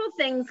couple of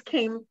things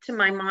came to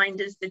my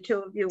mind as the two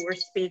of you were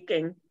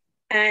speaking,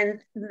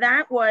 and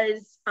that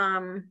was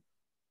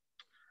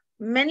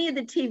many of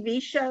the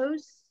TV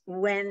shows,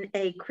 when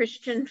a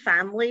Christian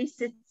family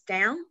sits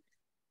down,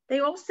 they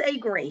all say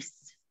grace.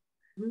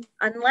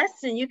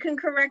 Unless, and you can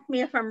correct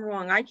me if I'm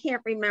wrong, I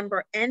can't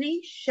remember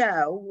any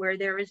show where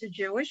there is a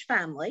Jewish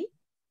family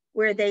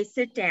where they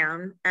sit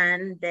down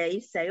and they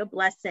say a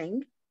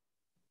blessing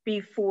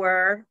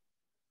before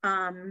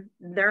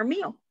their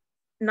meal.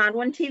 Not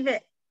on TV,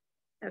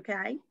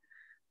 okay?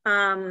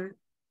 I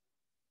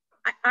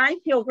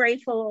feel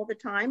grateful all the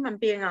time, I'm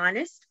being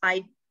honest.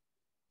 I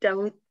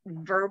don't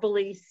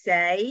verbally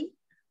say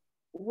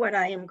what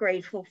I am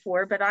grateful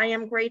for, but I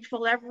am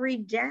grateful every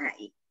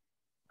day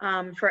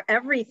for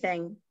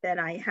everything that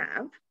I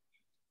have.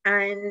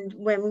 And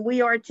when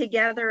we are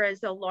together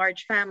as a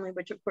large family,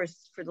 which of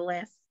course for the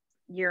last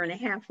year and a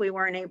half we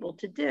weren't able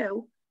to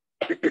do,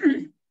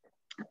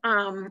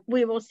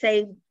 we will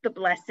say the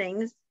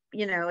blessings,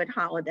 you know, at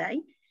holiday.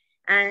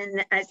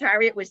 And as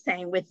Harriet was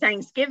saying, with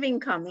Thanksgiving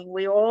coming,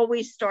 we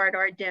always start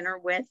our dinner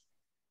with,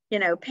 you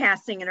know,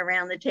 passing it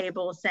around the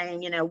table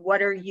saying, you know,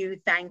 what are you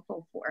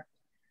thankful for?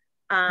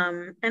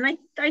 And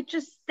I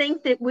just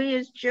think that we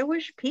as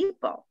Jewish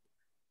people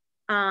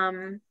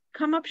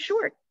come up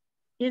short,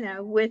 you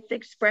know, with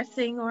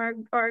expressing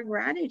our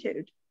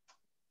gratitude.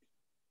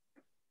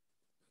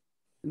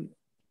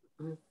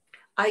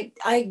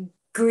 I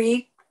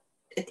agree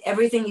with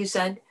everything you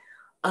said.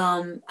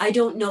 I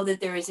don't know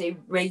that there is a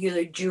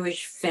regular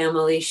Jewish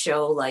family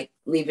show like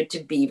Leave It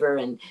to Beaver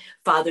and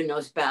Father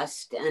Knows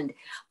Best,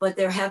 but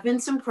there have been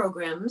some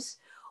programs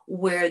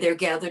where they're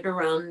gathered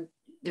around.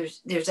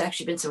 There's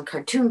actually been some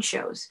cartoon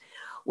shows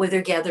where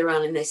they're gathered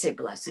around and they say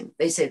blessing.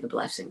 They say the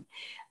blessing.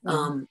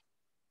 Mm-hmm.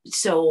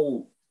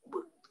 So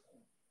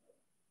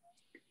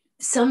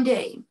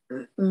someday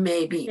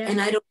maybe, yeah. And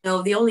I don't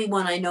know. The only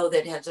one I know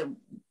that has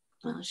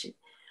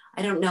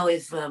I don't know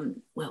if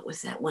what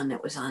was that one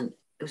that was on?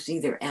 It was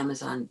either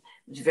Amazon.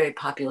 It was very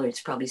popular.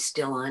 It's probably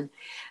still on.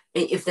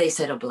 If they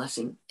said a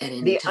blessing at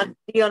any time,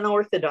 the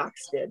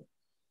unorthodox did.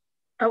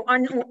 Oh,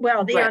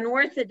 the right.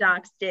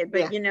 Unorthodox did,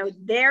 but yeah. You know,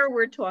 there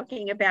we're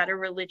talking about a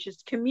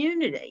religious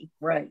community,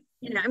 right?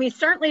 You know, I mean,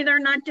 certainly they're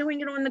not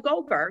doing it on the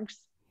Goldbergs.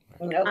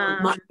 No.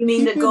 You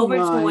mean the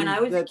Goldbergs from when I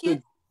was a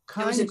kid?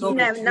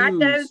 No, not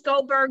those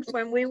Goldbergs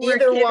when we were a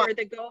kid, or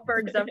the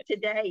Goldbergs of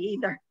today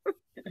either.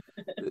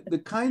 The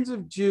kinds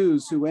of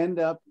Jews who end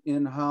up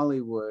in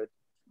Hollywood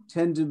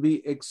tend to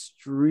be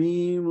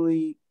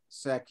extremely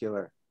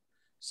secular.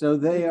 So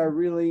they are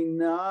really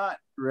not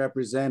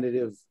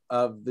representative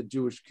of the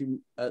Jewish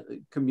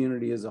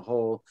community as a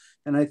whole.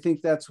 And I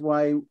think that's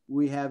why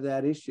we have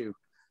that issue.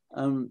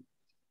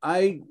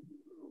 I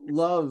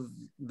love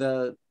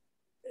the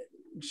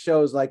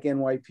shows like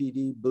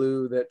NYPD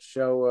Blue that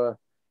show a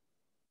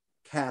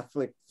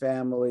Catholic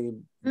family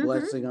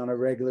blessing on a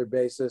regular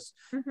basis.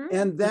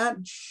 And that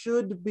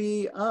should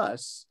be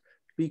us,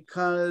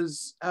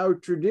 because our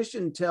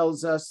tradition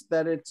tells us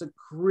that it's a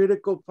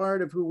critical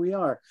part of who we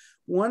are.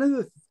 One of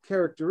the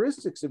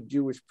characteristics of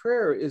Jewish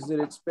prayer is that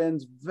it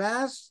spends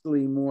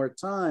vastly more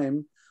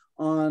time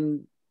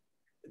on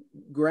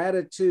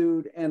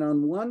gratitude and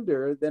on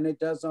wonder than it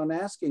does on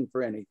asking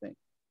for anything.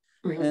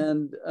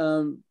 And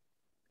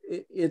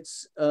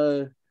it's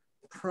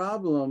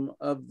problem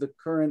of the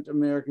current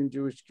American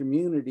Jewish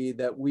community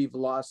that we've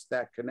lost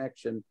that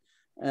connection.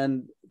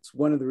 And it's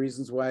one of the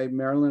reasons why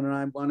Marilyn and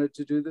I wanted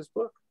to do this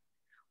book.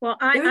 Well,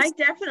 I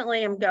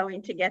definitely am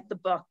going to get the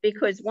book,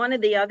 because one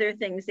of the other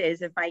things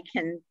is, if I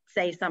can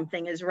say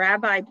something, is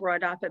Rabbi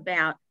brought up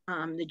about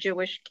the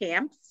Jewish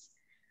camps.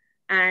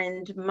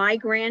 And my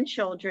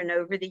grandchildren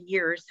over the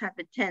years have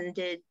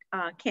attended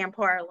Camp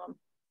Harlem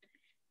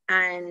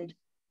and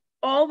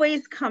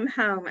always come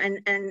home.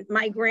 And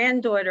my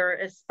granddaughter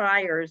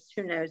aspires,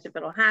 who knows if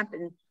it'll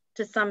happen,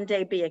 to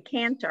someday be a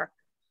cantor.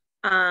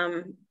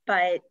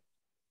 But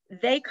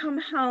they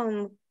come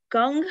home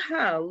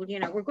gung-ho, you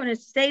know, we're going to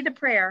say the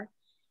prayer.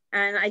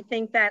 And I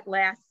think that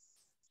lasts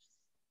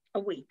a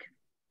week,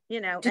 you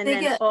know, and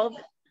then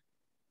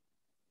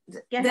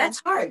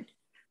that's hard.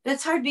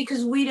 That's hard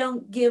because we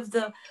don't give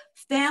the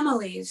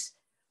families,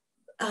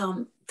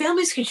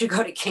 families should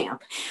go to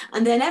camp,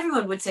 and then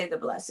everyone would say the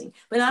blessing.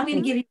 But I'm going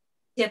to give you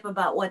a tip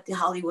about what the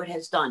Hollywood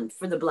has done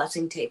for the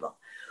blessing table.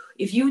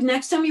 If you,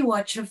 next time you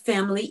watch a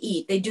family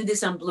eat, they do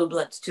this on Blue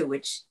Bloods too,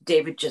 which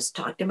David just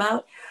talked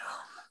about.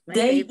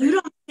 You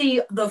don't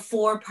see the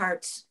 4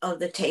 parts of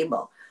the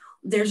table.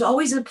 There's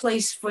always a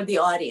place for the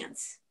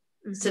audience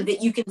so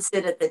that you can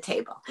sit at the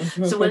table.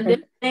 So when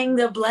they're saying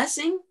the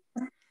blessing,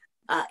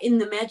 in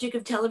the magic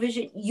of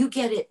television, you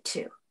get it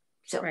too.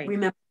 So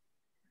remember,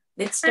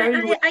 it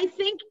started. I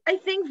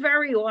think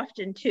very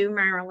often too,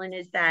 Marilyn,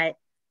 is that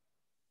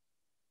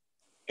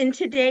in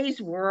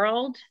today's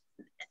world,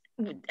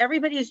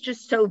 everybody is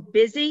just so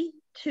busy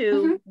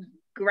to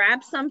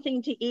grab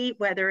something to eat,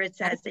 whether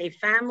it's as a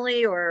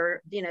family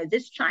or, you know,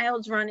 this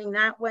child's running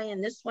that way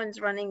and this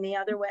one's running the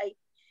other way,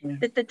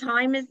 that the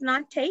time is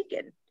not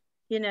taken,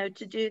 you know,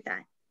 to do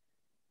that.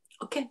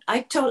 Okay,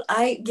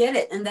 I get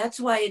it. And that's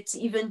why it's,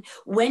 even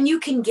when you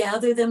can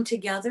gather them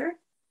together,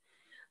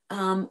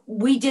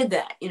 we did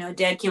that. You know,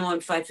 Dad came home at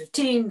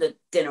 5:15, the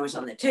dinner was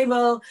on the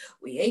table,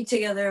 we ate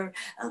together,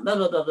 blah,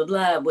 blah, blah, blah,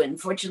 blah. When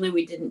fortunately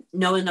we didn't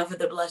know enough of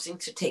the blessing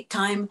to take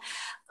time,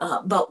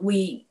 but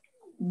we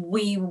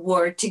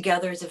were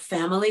together as a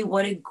family.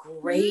 What a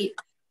great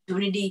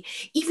opportunity.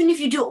 Even if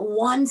you do it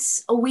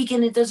once a week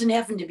and it doesn't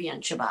happen to be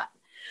on Shabbat.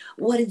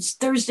 What is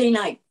Thursday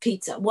night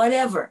pizza,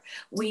 whatever.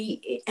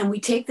 We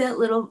take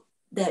those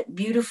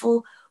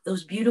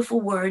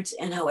beautiful words,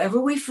 and however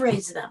we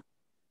phrase them,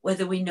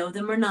 whether we know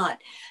them or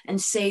not, and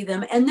say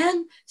them, and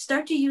then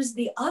start to use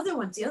the other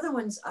ones. The other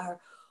ones are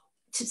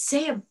to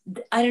say,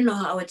 I don't know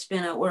how it's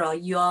been out where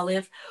you all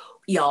live.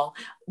 Y'all,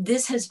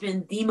 this has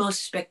been the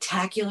most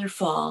spectacular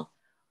fall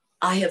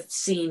I have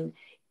seen.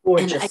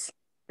 Gorgeous. And I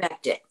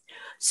expect it.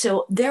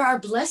 So there are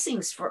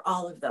blessings for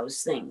all of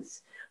those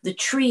things. The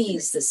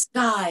trees, the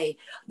sky.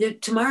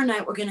 Tomorrow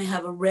night, we're going to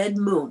have a red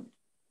moon.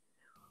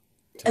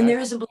 And there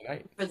is a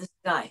blessing for the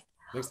sky.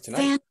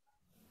 Tonight.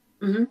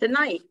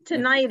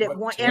 Tonight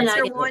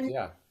after 1.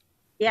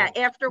 Yeah,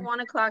 after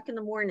 1 o'clock in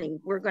the morning,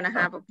 we're going to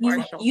have a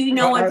partial. You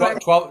know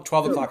what? 12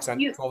 o'clock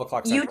Central. 12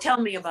 o'clock Central. You tell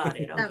me about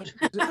it.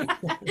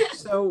 Okay.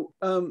 So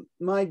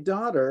my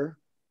daughter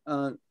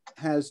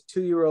has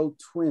 2-year-old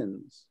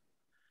twins.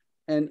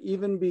 And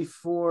even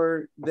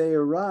before they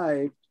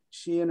arrived,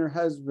 she and her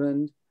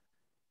husband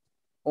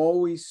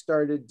always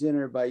started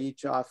dinner by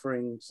each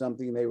offering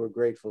something they were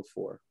grateful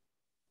for.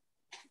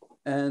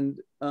 And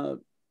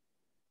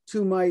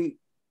to my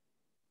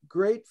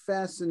great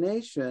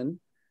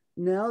fascination,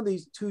 now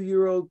these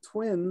 2-year-old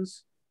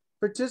twins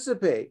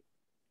participate.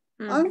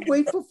 I'm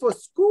grateful for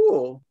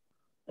school.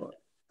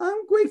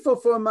 I'm grateful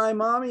for my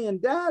mommy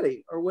and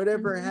daddy, or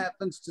whatever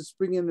happens to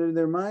spring into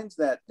their minds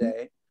that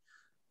day.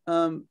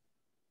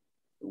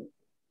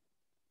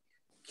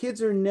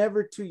 Kids are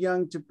never too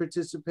young to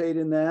participate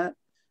in that.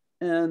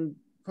 And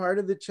part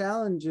of the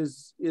challenge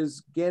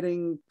is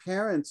getting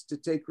parents to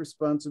take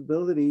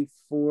responsibility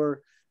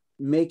for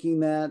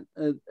making that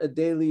a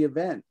daily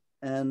event.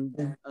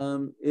 And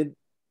it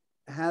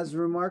has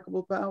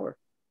remarkable power.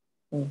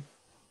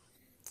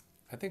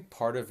 I think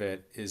part of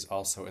it is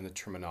also in the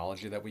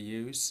terminology that we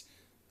use,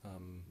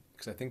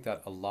 because I think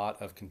that a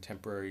lot of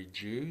contemporary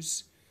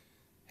Jews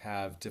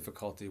have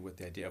difficulty with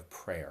the idea of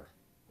prayer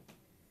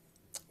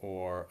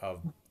or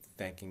of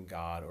thanking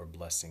God or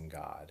blessing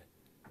God.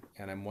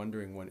 And I'm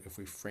wondering if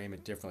we frame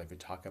it differently, if we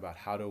talk about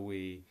how do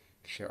we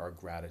share our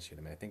gratitude.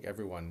 I mean, I think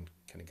everyone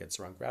kind of gets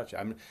around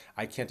gratitude.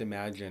 I can't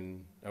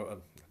imagine,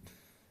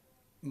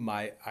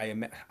 I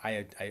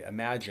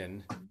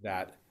imagine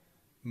that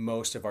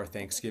most of our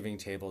Thanksgiving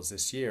tables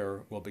this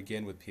year will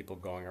begin with people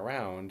going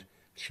around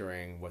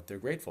sharing what they're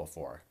grateful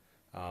for.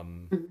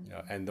 And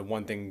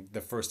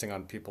the first thing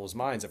on people's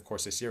minds, of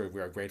course, this year,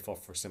 we are grateful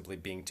for simply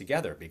being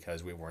together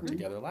because we weren't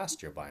together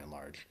last year by and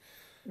large.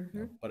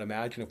 But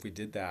imagine if we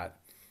did that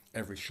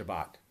every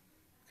Shabbat,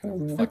 kind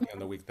of reflecting on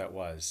the week that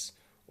was,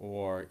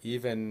 or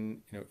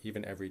even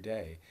every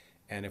day.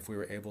 And if we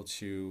were able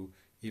to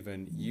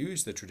even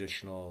use the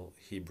traditional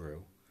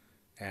Hebrew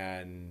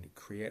and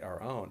create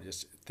our own,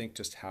 just think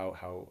just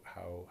how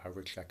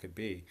rich that could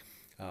be.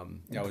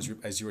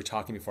 As you were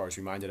talking before, I was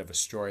reminded of a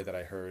story that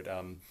I heard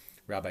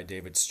Rabbi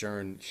David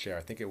Stern share.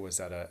 I think it was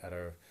at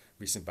a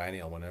recent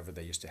biennial, whenever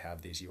they used to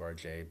have these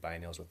URJ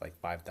biennials with like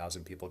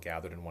 5,000 people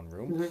gathered in one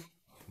room. Mhm.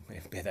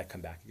 May that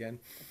come back again.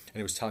 And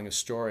he was telling a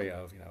story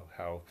of,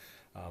 how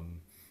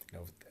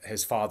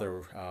his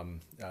father,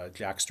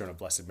 Jack Stern of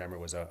blessed memory,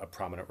 was a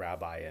prominent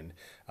rabbi, and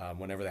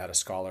whenever they had a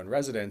scholar in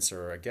residence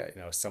or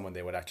someone,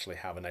 they would actually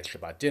have a nice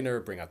Shabbat dinner,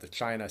 bring out the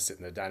china, sit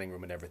in the dining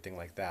room, and everything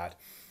like that.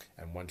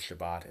 And one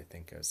Shabbat, I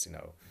think, as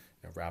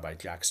Rabbi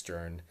Jack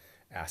Stern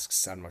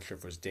asks, I'm not sure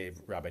if it was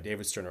Rabbi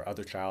David Stern or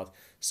other child.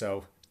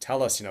 So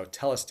tell us,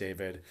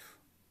 David,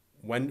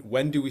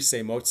 when do we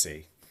say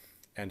motzi?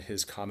 And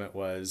his comment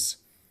was,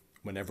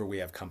 whenever we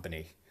have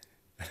company.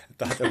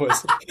 Thought that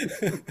was,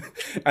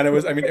 and it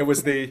was. I mean, it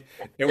was the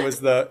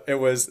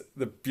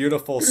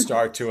beautiful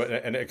start to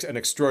an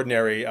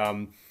extraordinary, not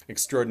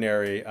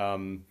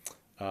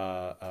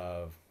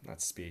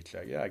speech.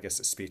 I guess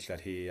a speech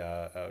that he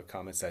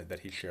comments that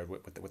he shared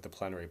with the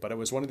plenary. But it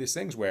was one of these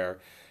things where,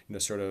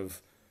 sort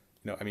of,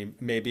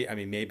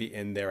 maybe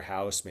in their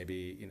house,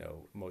 maybe,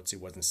 motzi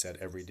wasn't said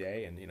every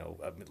day, and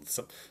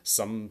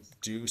some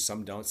do,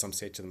 some don't, some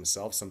say it to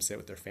themselves, some say it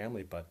with their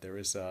family, but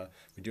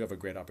we do have a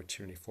great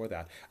opportunity for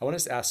that. I want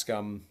to ask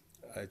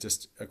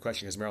just a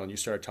question, because Marilyn, you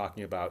started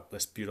talking about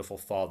this beautiful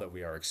fall that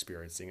we are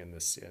experiencing in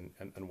this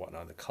and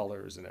whatnot, the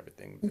colors and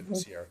everything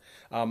this year.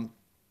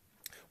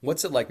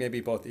 What's it like? Maybe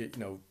both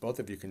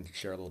of you can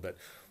share a little bit.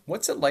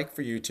 What's it like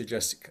for you to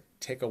just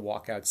take a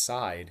walk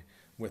outside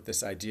with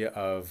this idea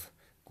of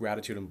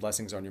gratitude and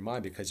blessings on your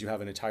mind? Because you have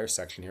an entire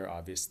section here,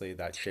 obviously,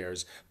 that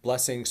shares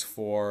blessings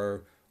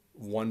for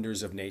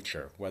wonders of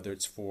nature, whether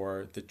it's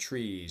for the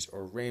trees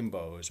or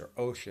rainbows or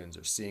oceans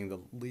or seeing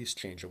the leaves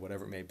change or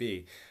whatever it may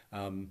be.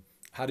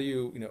 How do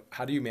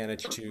you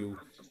manage to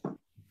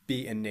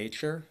be in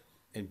nature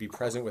and be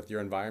present with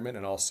your environment,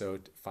 and also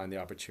find the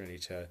opportunity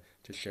to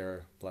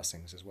share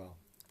blessings as well?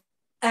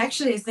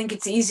 Actually, I think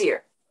it's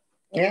easier.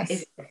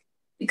 Yes.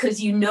 Because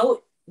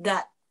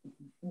that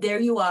there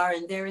you are,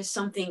 and there is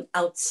something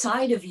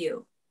outside of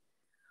you.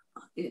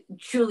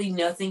 Truly,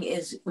 nothing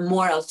is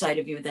more outside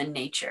of you than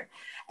nature.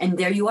 And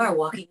there you are,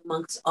 walking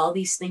amongst all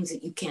these things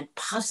that you can't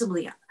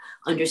possibly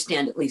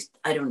understand. At least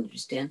I don't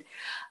understand.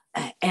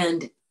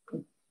 And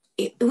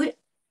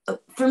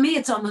for me,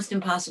 it's almost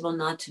impossible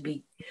not to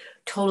be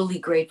totally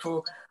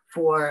grateful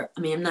for.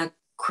 I'm not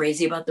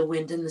crazy about the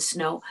wind and the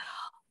snow,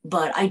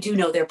 but I do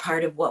know they're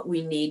part of what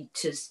we need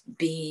to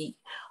be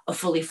a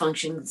fully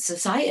functioning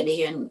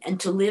society and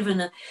to live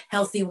in a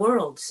healthy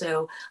world.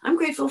 So I'm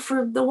grateful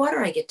for the water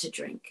I get to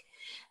drink.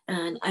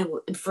 And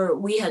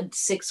we had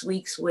 6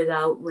 weeks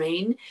without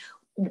rain,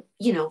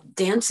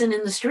 dancing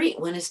in the street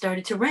when it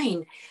started to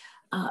rain.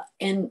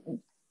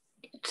 And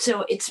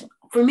so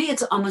for me,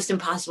 it's almost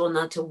impossible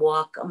not to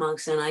walk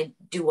amongst, and I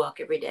do walk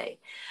every day.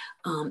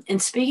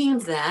 And speaking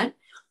of that,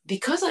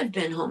 because I've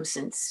been home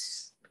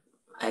since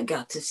I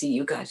got to see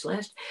you guys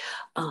last,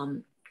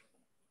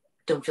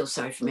 don't feel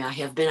sorry for me. I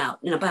have been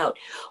out and about.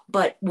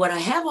 But what I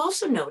have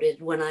also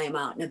noted when I am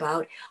out and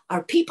about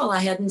are people I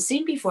hadn't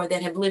seen before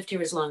that have lived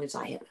here as long as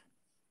I have.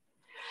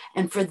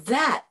 And for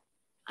that,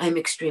 I'm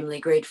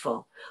extremely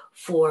grateful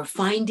for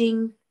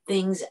finding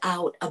things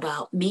out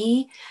about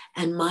me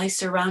and my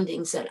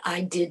surroundings that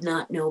I did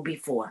not know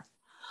before.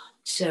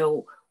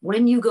 So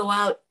when you go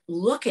out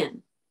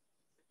looking,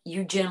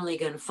 you're generally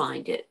going to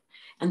find it.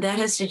 And that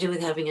has to do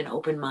with having an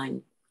open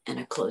mind and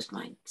a closed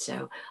mind.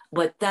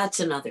 But that's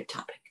another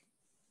topic.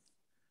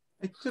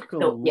 I took a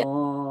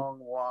long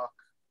walk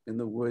in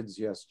the woods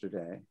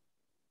yesterday,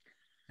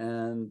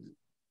 and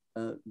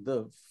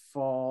the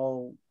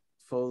fall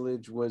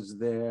foliage was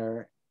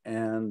there,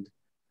 and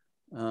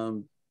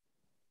the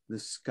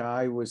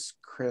sky was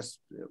crisp.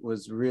 It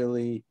was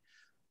really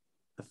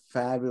a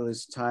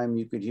fabulous time.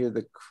 You could hear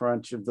the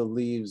crunch of the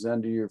leaves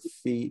under your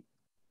feet,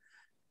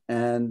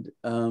 and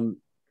a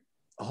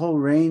whole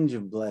range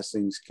of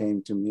blessings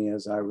came to me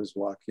as I was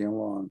walking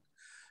along,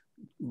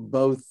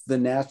 both the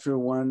natural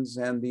ones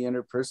and the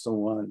interpersonal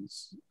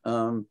ones.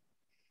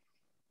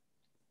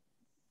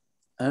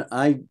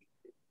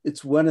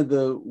 It's one of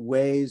the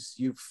ways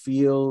you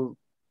feel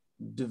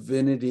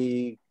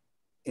divinity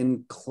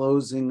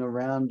enclosing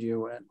around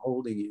you and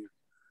holding you.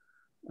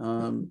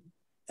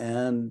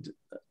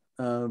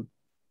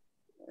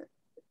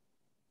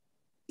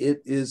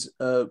 It is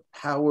a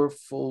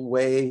powerful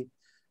way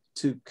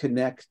to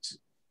connect,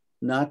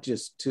 not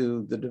just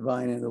to the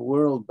divine in the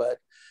world, but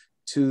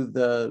to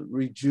the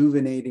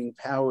rejuvenating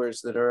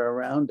powers that are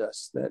around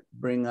us that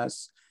bring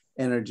us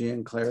energy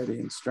and clarity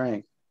and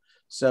strength.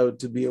 So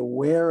to be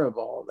aware of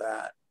all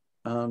that,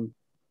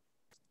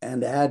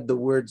 and add the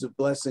words of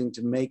blessing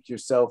to make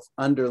yourself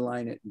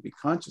underline it and be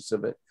conscious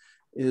of it,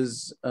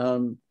 is a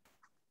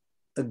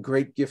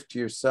great gift to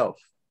yourself.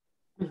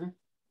 Mm-hmm.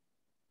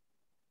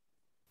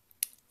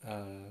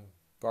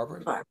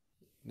 Barbara,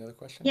 another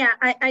question? Yeah,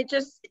 I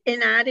just,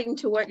 in adding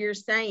to what you're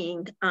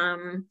saying,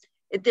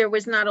 there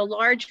was not a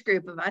large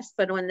group of us,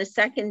 but on the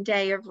second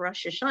day of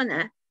Rosh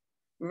Hashanah,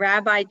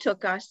 Rabbi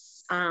took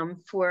us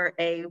for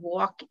a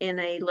walk in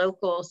a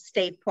local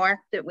state park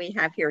that we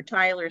have here,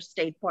 Tyler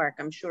State Park.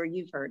 I'm sure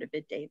you've heard of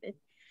it, David.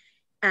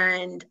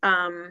 And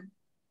and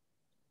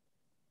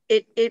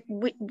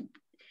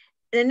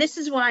this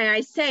is why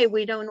I say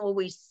we don't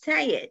always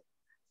say it,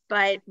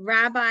 but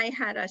Rabbi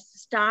had us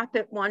stop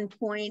at one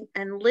point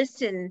and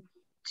listen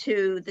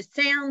to the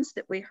sounds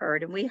that we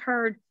heard. And we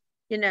heard,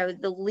 you know,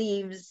 the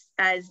leaves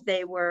as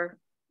they were,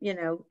 you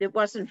know, it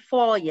wasn't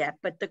fall yet,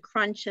 but the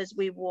crunch as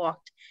we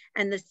walked,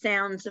 and the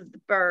sounds of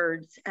the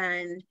birds,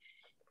 and,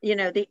 you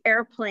know, the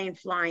airplane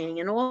flying,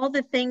 and all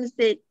the things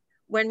that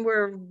when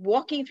we're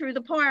walking through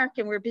the park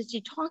and we're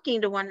busy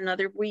talking to one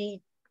another,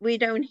 we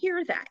don't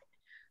hear that.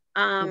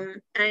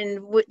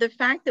 And with the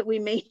fact that we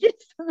made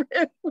it through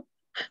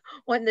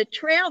on the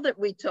trail that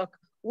we took,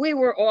 we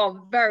were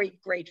all very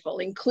grateful,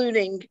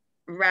 including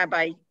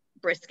Rabbi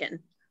Briskin.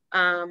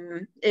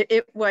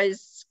 It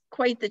was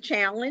quite the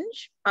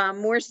challenge,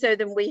 more so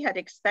than we had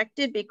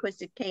expected,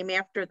 because it came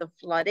after the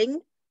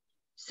flooding.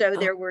 So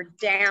there were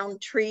down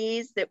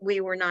trees that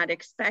we were not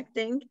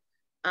expecting.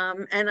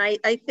 And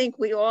I think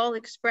we all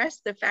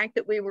expressed the fact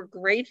that we were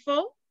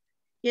grateful,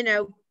 you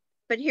know,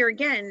 but here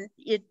again,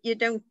 you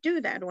don't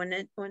do that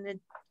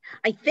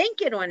I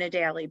think it on a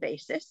daily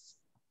basis.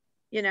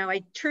 You know,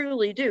 I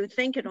truly do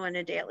think it on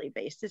a daily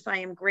basis. I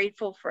am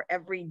grateful for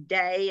every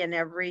day and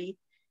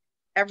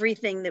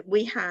everything that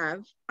we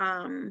have.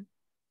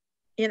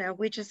 You know,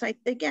 we just, I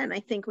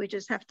think we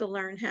just have to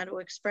learn how to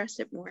express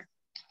it more.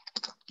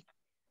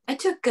 I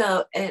took,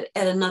 at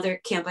another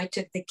camp, I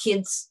took the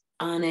kids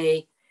on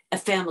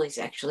families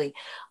actually,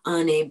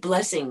 on a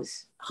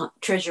blessings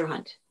treasure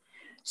hunt.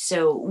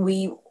 So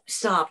we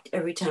stopped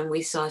every time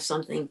we saw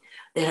something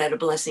that had a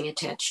blessing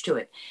attached to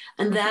it.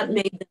 And that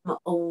made them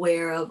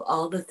aware of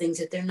all the things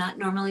that they're not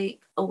normally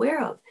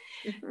aware of.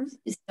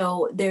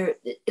 So there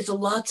is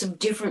lots of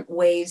different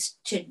ways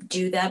to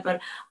do that,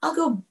 but I'll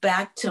go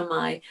back to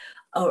my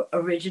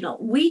original.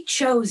 We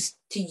chose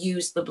to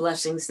use the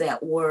blessings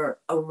that were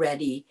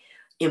already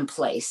in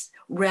place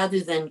rather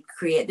than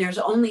create. There's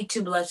only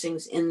 2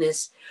 blessings in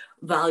this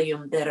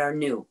volume that are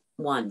new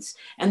ones,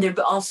 and they're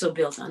also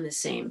built on the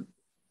same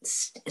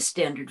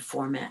standard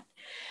format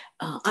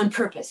on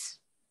purpose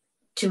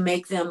to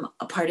make them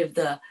a part of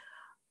the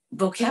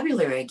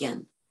vocabulary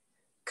again.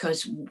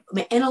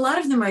 And a lot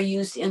of them are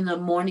used in the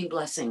morning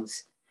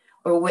blessings,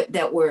 or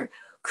that were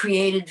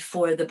created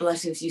for the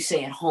blessings you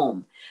say at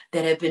home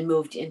that have been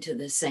moved into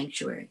the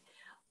sanctuary.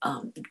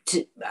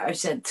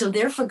 So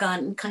they're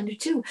forgotten kind of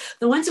too.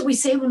 The ones that we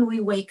say when we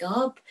wake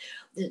up,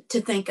 to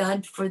thank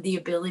God for the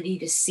ability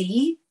to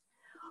see,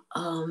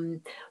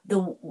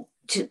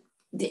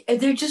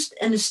 they're just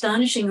an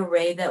astonishing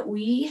array that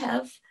we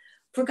have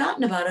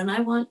forgotten about. And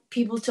I want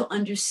people to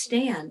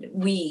understand,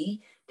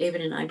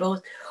 David and I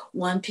both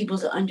want people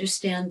to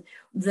understand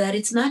that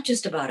it's not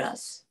just about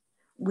us.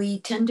 We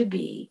tend to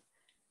be,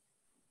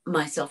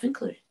 myself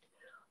included,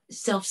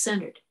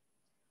 self-centered.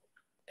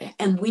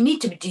 And we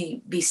need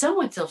to be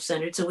somewhat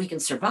self-centered so we can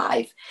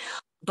survive.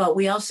 But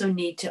we also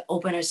need to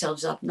open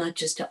ourselves up, not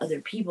just to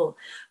other people,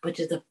 but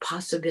to the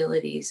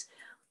possibilities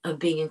of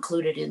being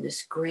included in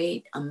this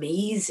great,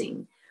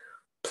 amazing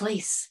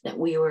place that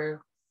we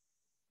were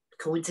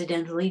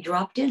coincidentally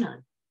dropped in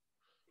on.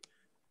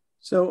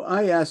 So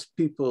I ask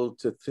people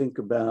to think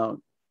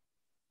about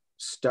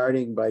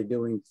starting by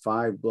doing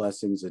 5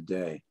 blessings a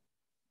day.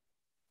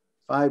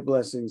 5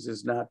 blessings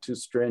is not too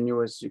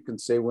strenuous. You can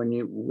say when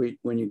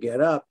you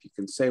get up, you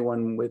can say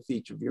one with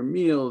each of your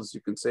meals.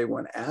 You can say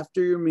one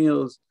after your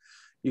meals.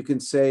 You can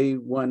say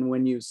one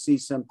when you see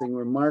something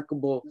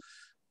remarkable.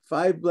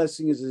 5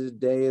 blessings a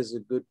day is a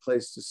good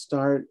place to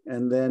start,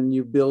 and then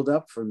you build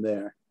up from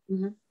there.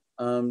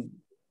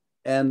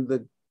 And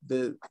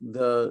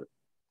the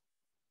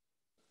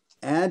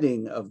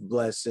adding of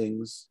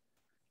blessings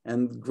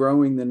and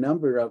growing the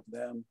number of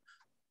them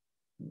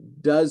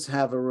does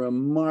have a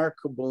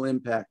remarkable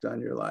impact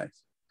on your life.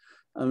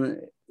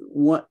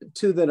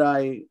 2 that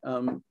I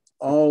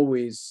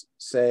always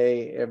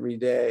say every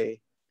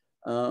day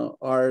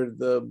are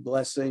the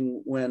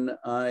blessing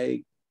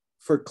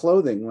for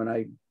clothing when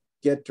I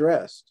get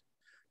dressed.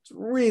 It's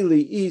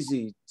really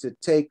easy to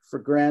take for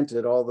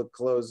granted all the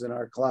clothes in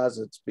our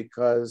closets,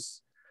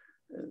 because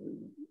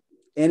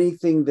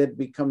anything that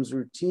becomes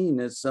routine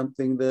is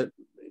something that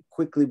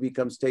quickly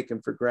becomes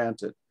taken for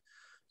granted.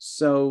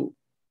 So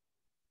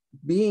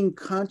being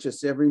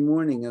conscious every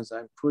morning as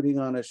I'm putting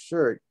on a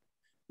shirt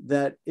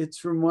that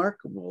it's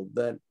remarkable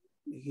that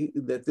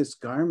this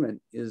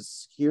garment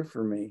is here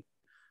for me,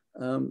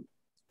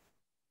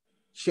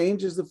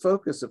 changes the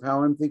focus of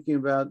how I'm thinking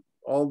about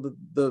all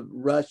the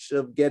rush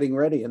of getting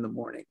ready in the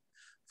morning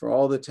for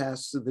all the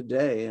tasks of the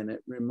day. And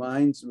it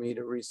reminds me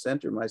to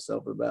recenter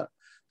myself about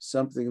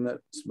something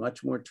that's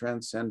much more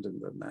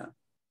transcendent than that.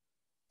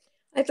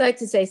 I'd like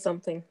to say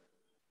something.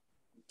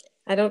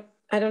 I don't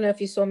know if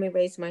you saw me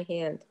raise my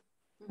hand.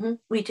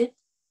 We did.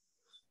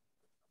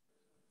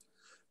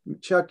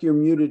 Chuck, you're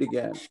muted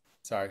again.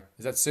 Sorry,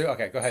 is that Sue?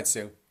 Okay, go ahead,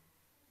 Sue.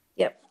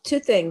 Yep, 2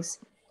 things.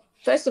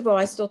 first of all,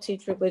 I still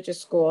teach religious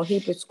school,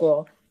 Hebrew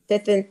school,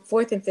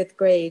 fourth and fifth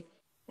grade.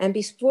 And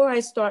before I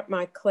start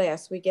my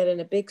class, we get in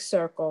a big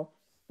circle.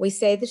 We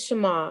say the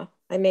Shema.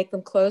 I make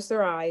them close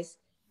their eyes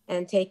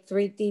and take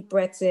 3 deep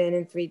breaths in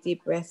and 3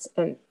 deep breaths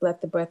and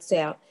let the breaths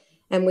out.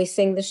 And we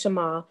sing the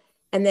Shema.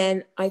 And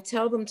then I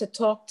tell them to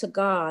talk to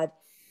God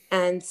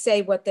and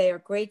say what they are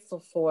grateful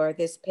for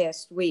this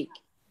past week.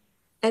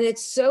 And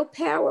it's so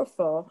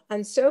powerful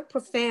and so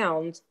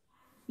profound,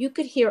 you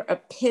could hear a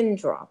pin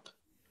drop.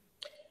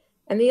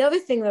 And the other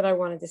thing that I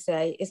wanted to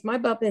say is my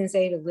Baba and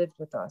Zeta lived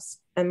with us,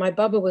 and my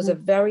Baba was a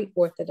very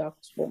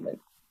Orthodox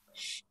woman.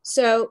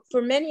 So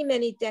for many,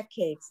 many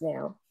decades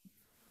now,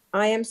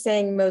 I am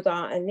saying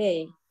Moda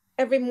Ani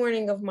every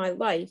morning of my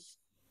life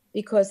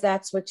because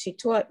that's what she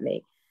taught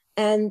me.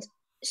 And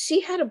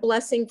she had a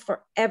blessing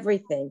for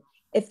everything.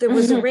 If there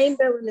was a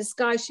rainbow in the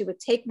sky, she would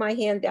take my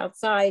hand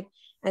outside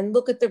and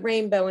look at the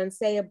rainbow and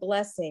say a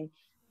blessing.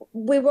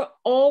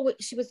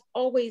 She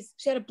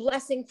had a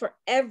blessing for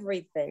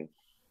everything.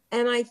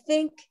 And I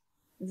think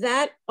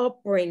that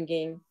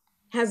upbringing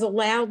has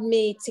allowed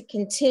me to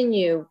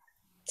continue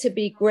to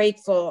be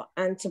grateful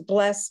and to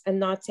bless and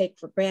not take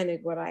for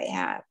granted what I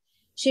have.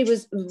 She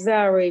was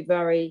very,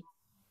 very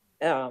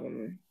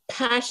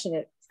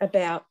passionate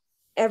about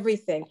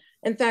everything.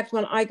 In fact,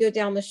 when I go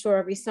down the shore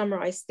every summer,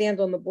 I stand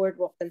on the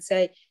boardwalk and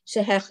say,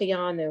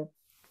 Shehechianu,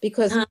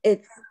 because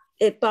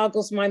it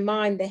boggles my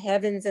mind, the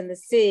heavens and the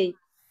sea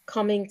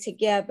coming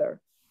together.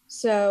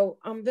 So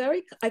I'm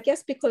I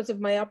guess because of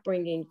my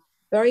upbringing,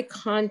 very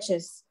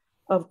conscious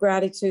of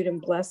gratitude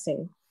and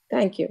blessing.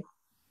 Thank you.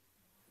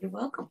 You're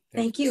welcome.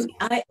 Thank you.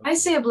 I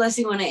say a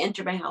blessing when I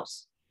enter my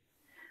house.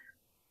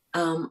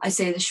 I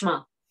say the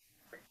Shema.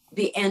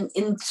 And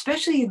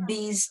especially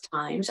these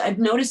times, I've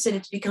noticed that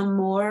it's become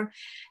more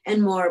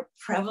and more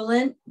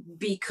prevalent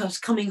because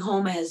coming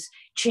home has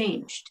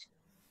changed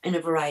in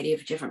a variety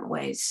of different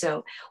ways.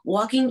 So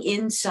walking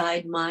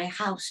inside my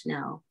house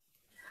now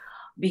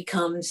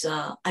becomes,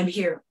 I'm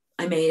here,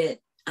 I made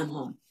it, I'm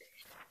home.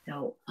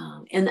 So,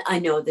 and I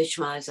know the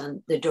Shema is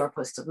on the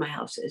doorpost of my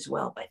house as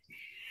well, but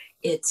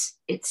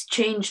it's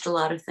changed a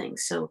lot of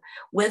things. So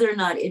whether or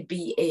not it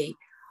be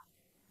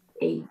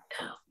a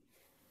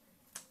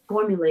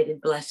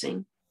formulated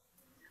blessing,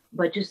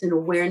 but just an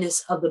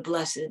awareness of the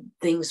blessed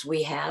things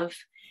we have.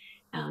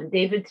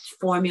 David's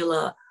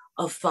formula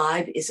of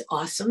 5 is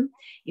awesome.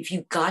 If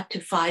you got to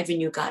 5 and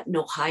you got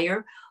no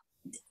higher,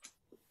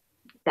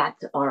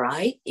 that's all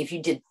right. If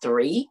you did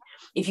 3,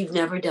 if you've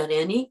never done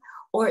any,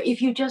 or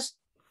if you just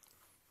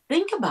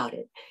think about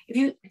it, if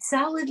you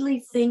solidly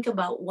think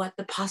about what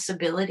the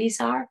possibilities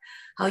are,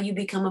 how you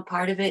become a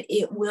part of it,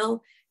 it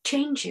will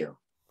change you.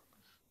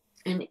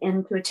 And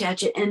to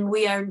attach it. And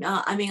we are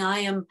not, I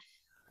am,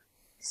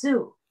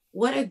 Sue,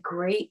 what a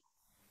great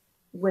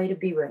way to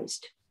be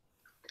raised.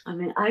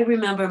 I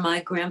remember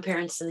my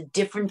grandparents, the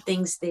different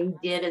things they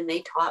did and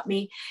they taught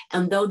me.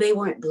 And though they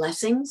weren't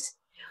blessings,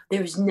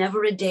 there's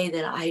never a day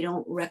that I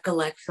don't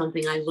recollect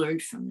something I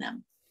learned from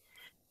them.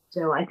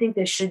 So I think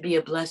there should be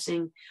a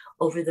blessing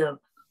over the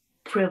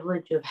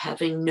privilege of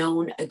having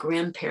known a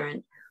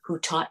grandparent who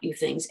taught you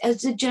things,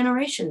 as the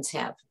generations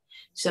have.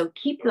 So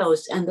keep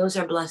those, and those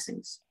are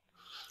blessings.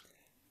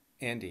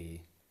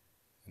 Andy,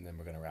 and then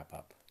we're going to wrap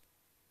up.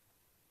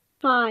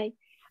 Hi.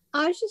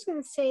 I was just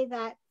going to say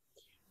that,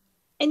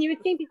 and you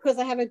would think because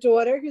I have a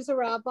daughter who's a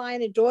rabbi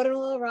and a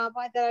daughter-in-law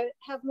rabbi that I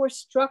have more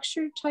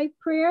structured type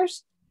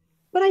prayers,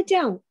 but I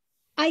don't.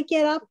 I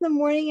get up in the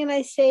morning and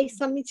I say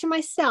something to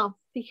myself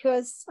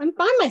because I'm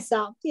by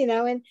myself,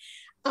 and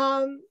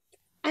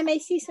I may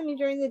see something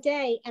during the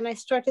day and I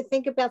start to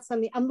think about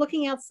something. I'm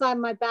looking outside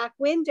my back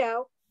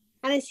window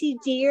and I see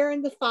deer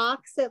and the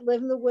fox that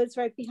live in the woods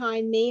right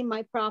behind me and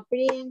my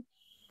property and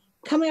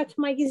coming up to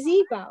my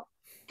gazebo.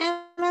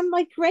 And I'm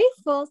like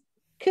grateful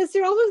because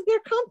they're almost their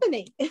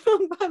company if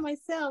I'm by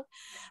myself.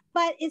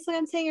 But it's like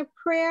I'm saying a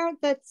prayer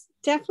that's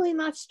definitely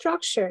not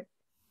structured.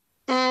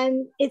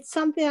 And it's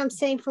something I'm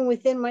saying from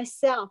within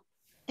myself.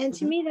 And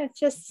to me, that's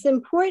just as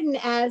important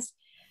as,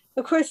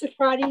 of course, the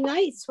Friday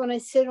nights when I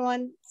sit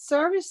on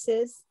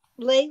services.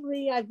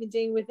 Lately, I've been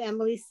doing with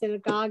Emily's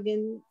Synagogue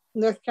in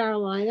North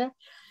Carolina,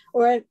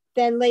 or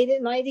then late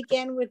at night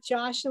again with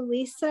Josh and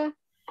Lisa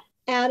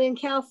out in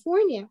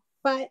California.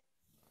 But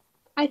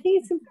I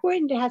think it's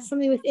important to have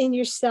something within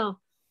yourself,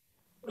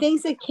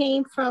 things that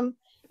came from,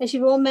 as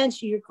you've all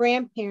mentioned, your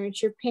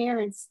grandparents, your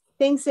parents,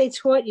 things they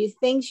taught you,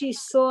 things you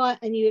saw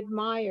and you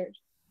admired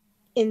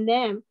in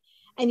them,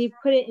 and you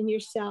put it in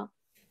yourself.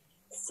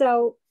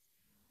 So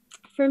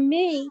for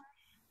me,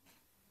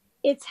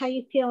 it's how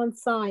you feel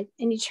inside,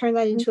 and you turn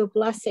that into a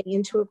blessing,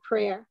 into a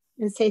prayer,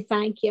 and say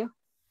thank you.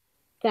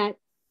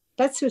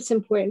 That's what's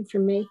important for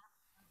me.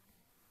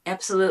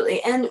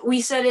 Absolutely. And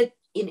we said it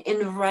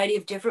in a variety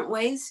of different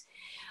ways.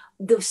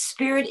 The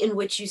spirit in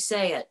which you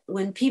say it,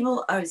 when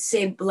people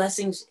say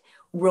blessings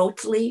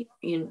rotely,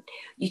 you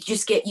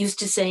just get used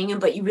to saying them,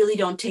 but you really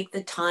don't take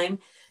the time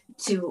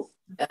to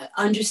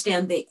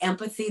understand the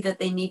empathy that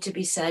they need to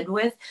be said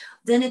with,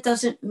 then it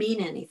doesn't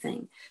mean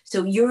anything.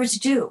 So yours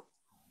do.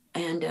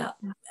 and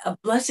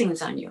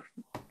blessings on you.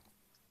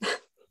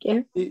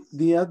 Yeah.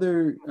 The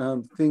other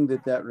thing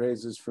that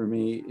raises for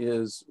me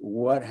is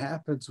what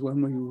happens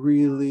when we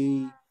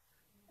really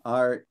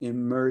are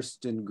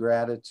immersed in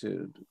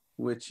gratitude,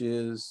 which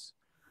is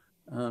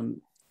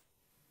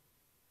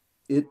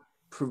it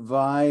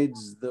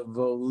provides the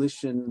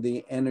volition,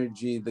 the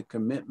energy, the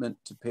commitment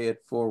to pay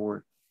it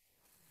forward.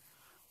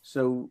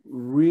 So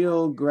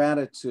real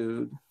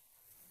gratitude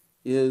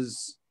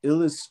is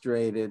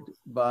illustrated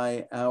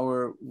by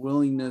our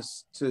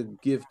willingness to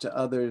give to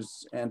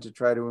others and to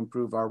try to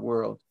improve our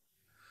world.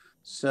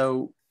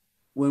 So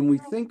when we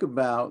think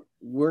about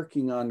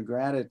working on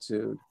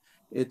gratitude,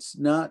 it's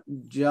not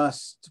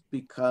just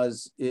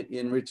because it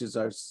enriches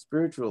our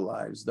spiritual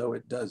lives, though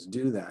it does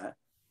do that,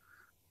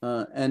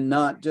 and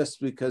not just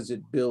because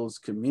it builds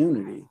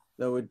community,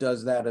 though it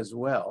does that as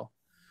well,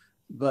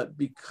 but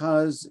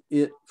because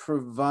it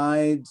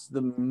provides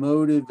the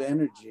motive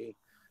energy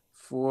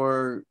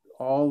for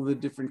all the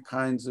different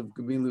kinds of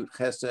gemilut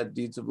chesed,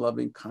 deeds of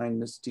loving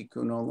kindness,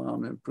 tikkun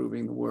olam,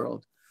 improving the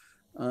world.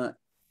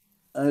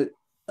 A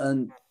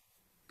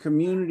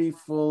community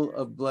full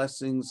of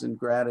blessings and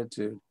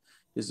gratitude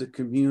is a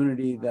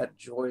community that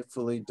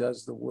joyfully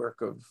does the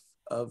work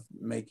of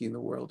making the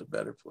world a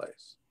better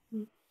place.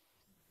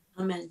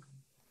 Amen.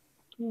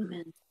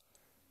 Amen.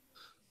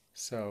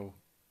 So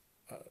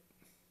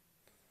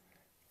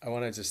I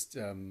want to just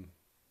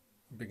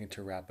begin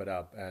to wrap it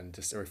up, and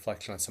just a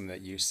reflection on something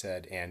that you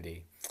said,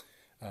 Andy.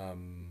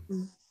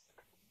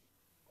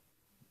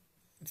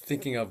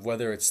 Thinking of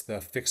whether it's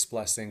the fixed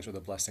blessings or the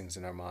blessings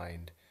in our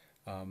mind,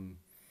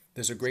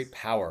 there's a great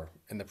power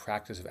in the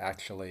practice of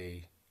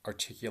actually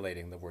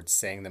articulating the words,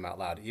 saying them out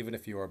loud, even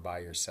if you are by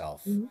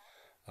yourself,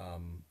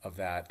 of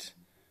that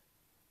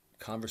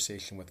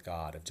conversation with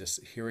God, of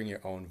just hearing your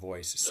own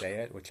voice say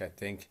it, which I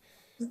think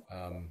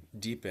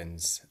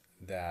deepens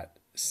that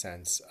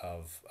sense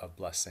of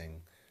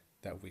blessing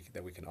that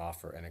we can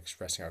offer, and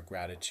expressing our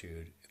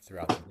gratitude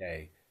throughout the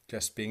day.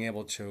 Just being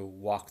able to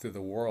walk through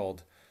the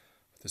world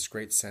with this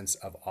great sense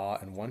of awe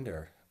and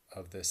wonder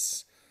of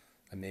this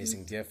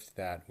amazing gift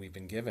that we've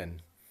been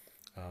given,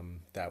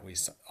 that we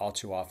all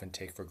too often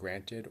take for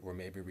granted, or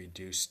maybe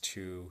reduce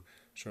to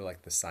sort of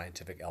like the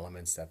scientific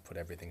elements that put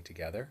everything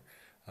together.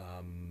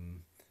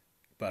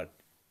 But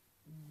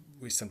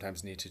we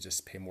sometimes need to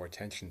just pay more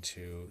attention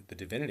to the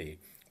divinity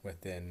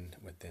within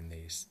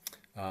these.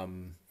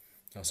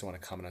 I also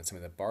want to comment on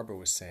something that Barbara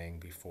was saying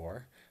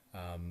before,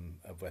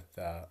 with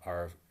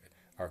our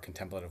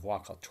contemplative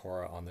walk called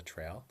Torah on the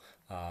Trail.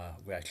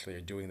 We actually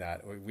are doing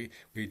that.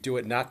 We do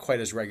it not quite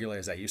as regularly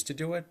as I used to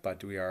do it,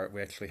 but we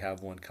actually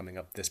have one coming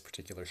up this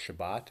particular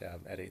Shabbat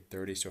at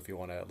 8:30. So if you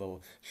want a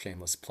little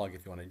shameless plug,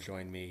 if you want to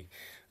join me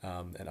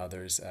and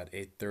others at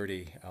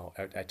 8:30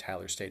 at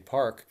Tyler State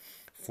Park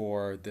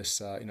for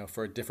this,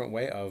 for a different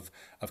way of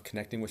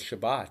connecting with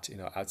Shabbat,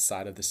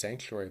 outside of the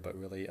sanctuary, but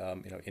really,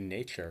 in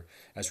nature,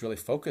 as really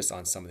focus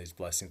on some of these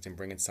blessings and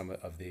bring in some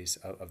of these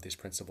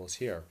principles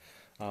here.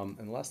 And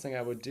the last thing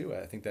I would do,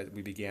 I think that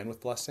we began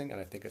with blessing,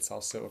 and I think it's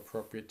also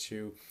appropriate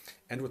to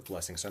end with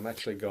blessing. So I'm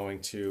actually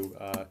going to,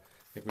 I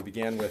think we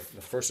began with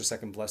the first or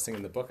second blessing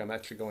in the book. I'm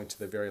actually going to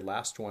the very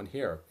last one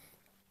here.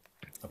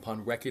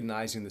 Upon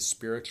recognizing the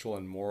spiritual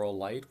and moral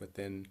light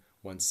within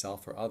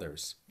oneself or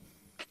others.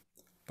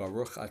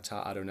 Baruch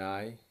atah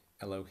Adonai,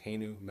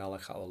 Eloheinu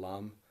melech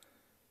haolam,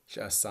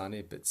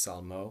 she'asani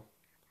b'tzalmo.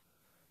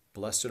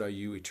 Blessed are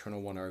you,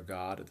 Eternal One, our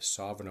God, the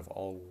Sovereign of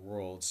all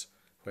worlds,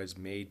 who has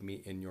made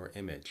me in your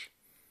image.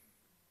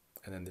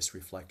 And then this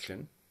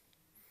reflection.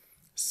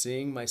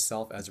 Seeing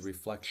myself as a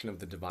reflection of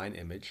the divine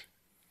image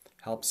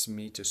helps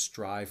me to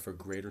strive for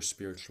greater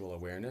spiritual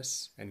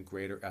awareness and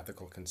greater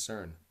ethical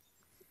concern.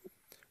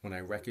 When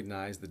I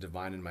recognize the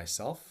divine in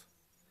myself,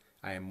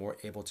 I am more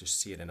able to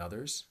see it in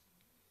others.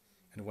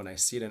 And when I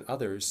see it in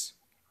others,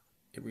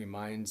 it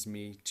reminds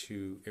me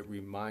to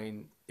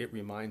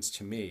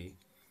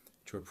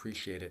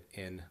appreciate it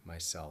in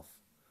myself.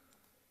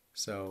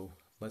 So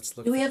let's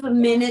look. Do we have a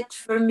minute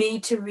for me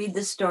to read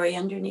the story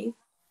underneath?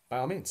 By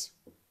all means.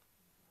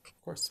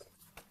 Of course.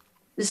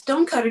 The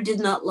stonecutter did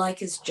not like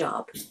his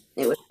job.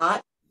 It was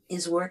hot,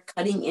 his work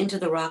cutting into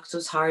the rocks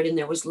was hard, and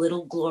there was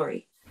little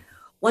glory.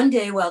 One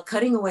day, while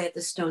cutting away at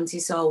the stones, he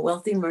saw a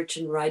wealthy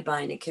merchant ride by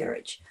in a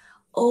carriage.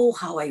 "Oh,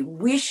 how I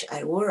wish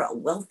I were a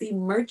wealthy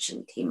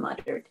merchant," he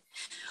muttered.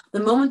 The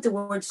moment the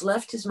words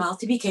left his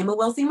mouth, he became a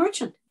wealthy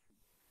merchant.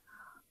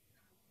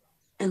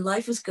 And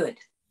life was good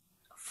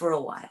for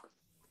a while.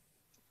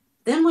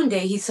 Then one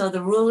day he saw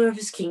the ruler of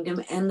his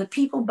kingdom, and the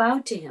people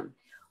bowed to him.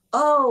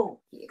 "Oh,"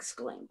 he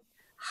exclaimed,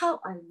 "how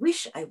I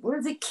wish I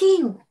were the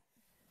king."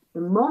 The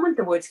moment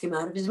the words came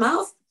out of his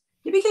mouth,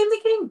 he became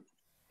the king.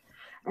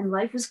 And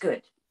life was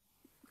good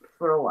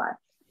for a while.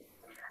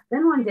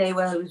 Then one day,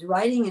 while he was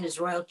riding in his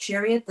royal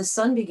chariot, the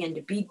sun began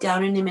to beat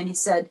down on him, and he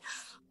said,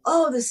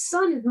 "Oh, the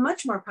sun is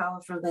much more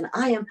powerful than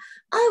I am.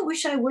 I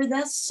wish I were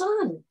that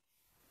sun."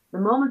 The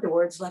moment the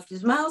words left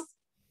his mouth,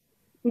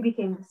 he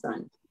became the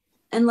sun.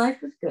 And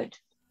life was good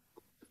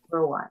for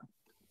a while.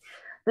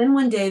 Then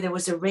one day there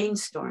was a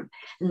rainstorm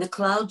and the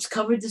clouds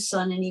covered the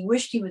sun, and he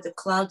wished he were the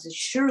clouds, as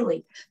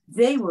surely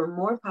they were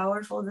more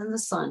powerful than the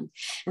sun.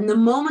 And the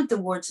moment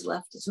the words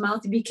left his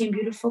mouth, he became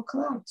beautiful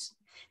clouds,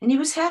 and he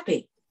was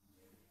happy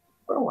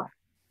for a while.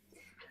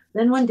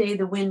 Then one day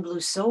the wind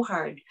blew so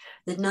hard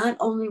that not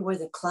only were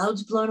the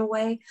clouds blown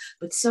away,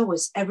 but so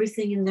was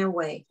everything in their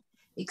way,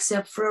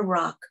 except for a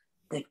rock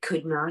that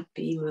could not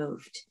be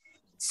moved.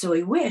 So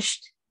he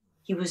wished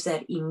he was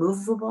that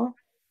immovable,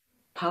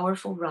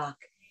 powerful rock.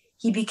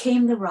 He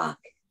became the rock,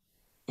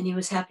 and he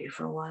was happy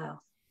for a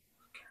while.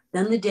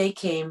 Then the day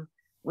came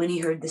when he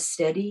heard the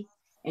steady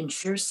and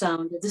sure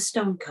sound of the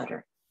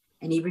stonecutter,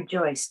 and he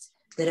rejoiced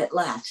that at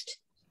last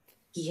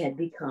he had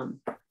become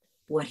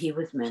what he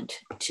was meant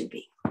to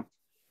be.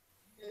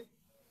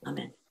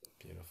 Amen.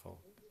 Beautiful.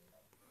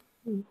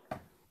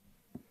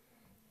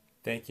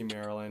 Thank you,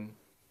 Marilyn.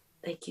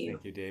 Thank you.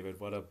 Thank you, David.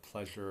 What a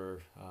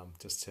pleasure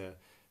just to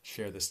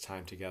share this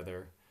time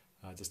together.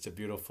 Just a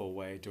beautiful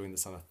way doing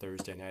this on a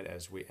Thursday night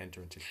as we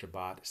enter into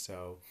Shabbat.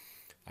 So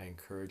I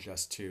encourage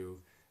us to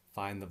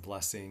find the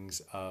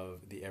blessings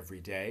of the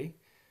everyday,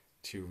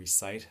 to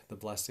recite the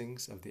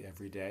blessings of the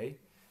everyday.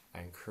 I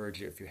encourage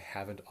you, if you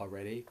haven't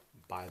already,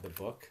 buy the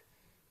book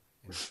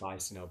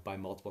and buy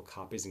multiple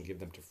copies and give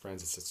them to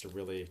friends. It's just a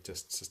really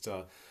just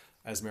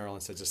as Marilyn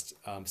said, just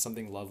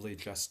something lovely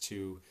just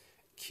to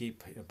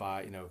keep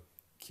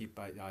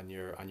on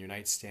your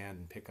nightstand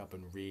and pick up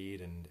and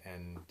read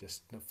and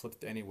just flip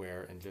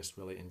anywhere and just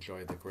really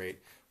enjoy the great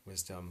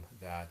wisdom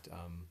that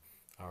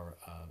our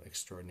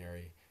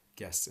extraordinary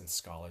guests and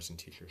scholars and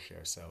teachers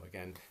share. So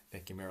again,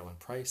 thank you, Marilyn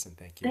Price, and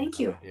thank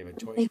you, David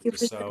Tuesch. Thank you for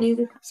sending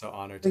this. So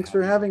honored. Thanks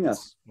for having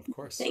us. Of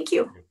course. Thank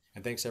you.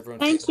 And thanks everyone.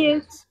 Thank for you.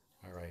 joining us.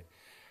 All right.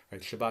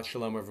 Shabbat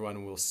shalom, everyone,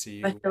 and we'll see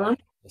you. Shabbat shalom.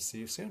 We'll see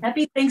you soon.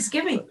 Happy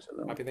Thanksgiving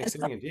Happy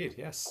Thanksgiving, indeed.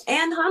 Yes.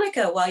 and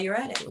Hanukkah while you're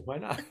at it. Why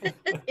not?